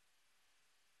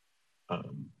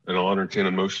 And I'll entertain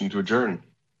a motion to adjourn.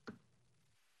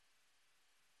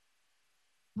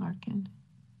 Larkin.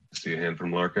 I see a hand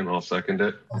from Larkin. I'll second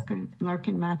it.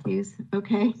 Larkin Matthews.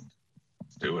 Okay.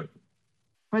 Let's do it.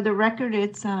 For the record,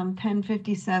 it's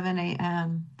 10:57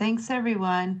 a.m. Thanks,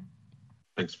 everyone.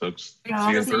 Thanks, folks.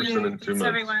 Thanks. See you in person in 2 months.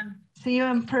 Everyone. See you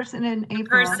in person in April. In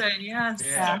person, yes.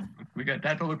 Yeah, we got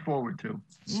that to look forward to.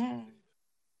 Yay.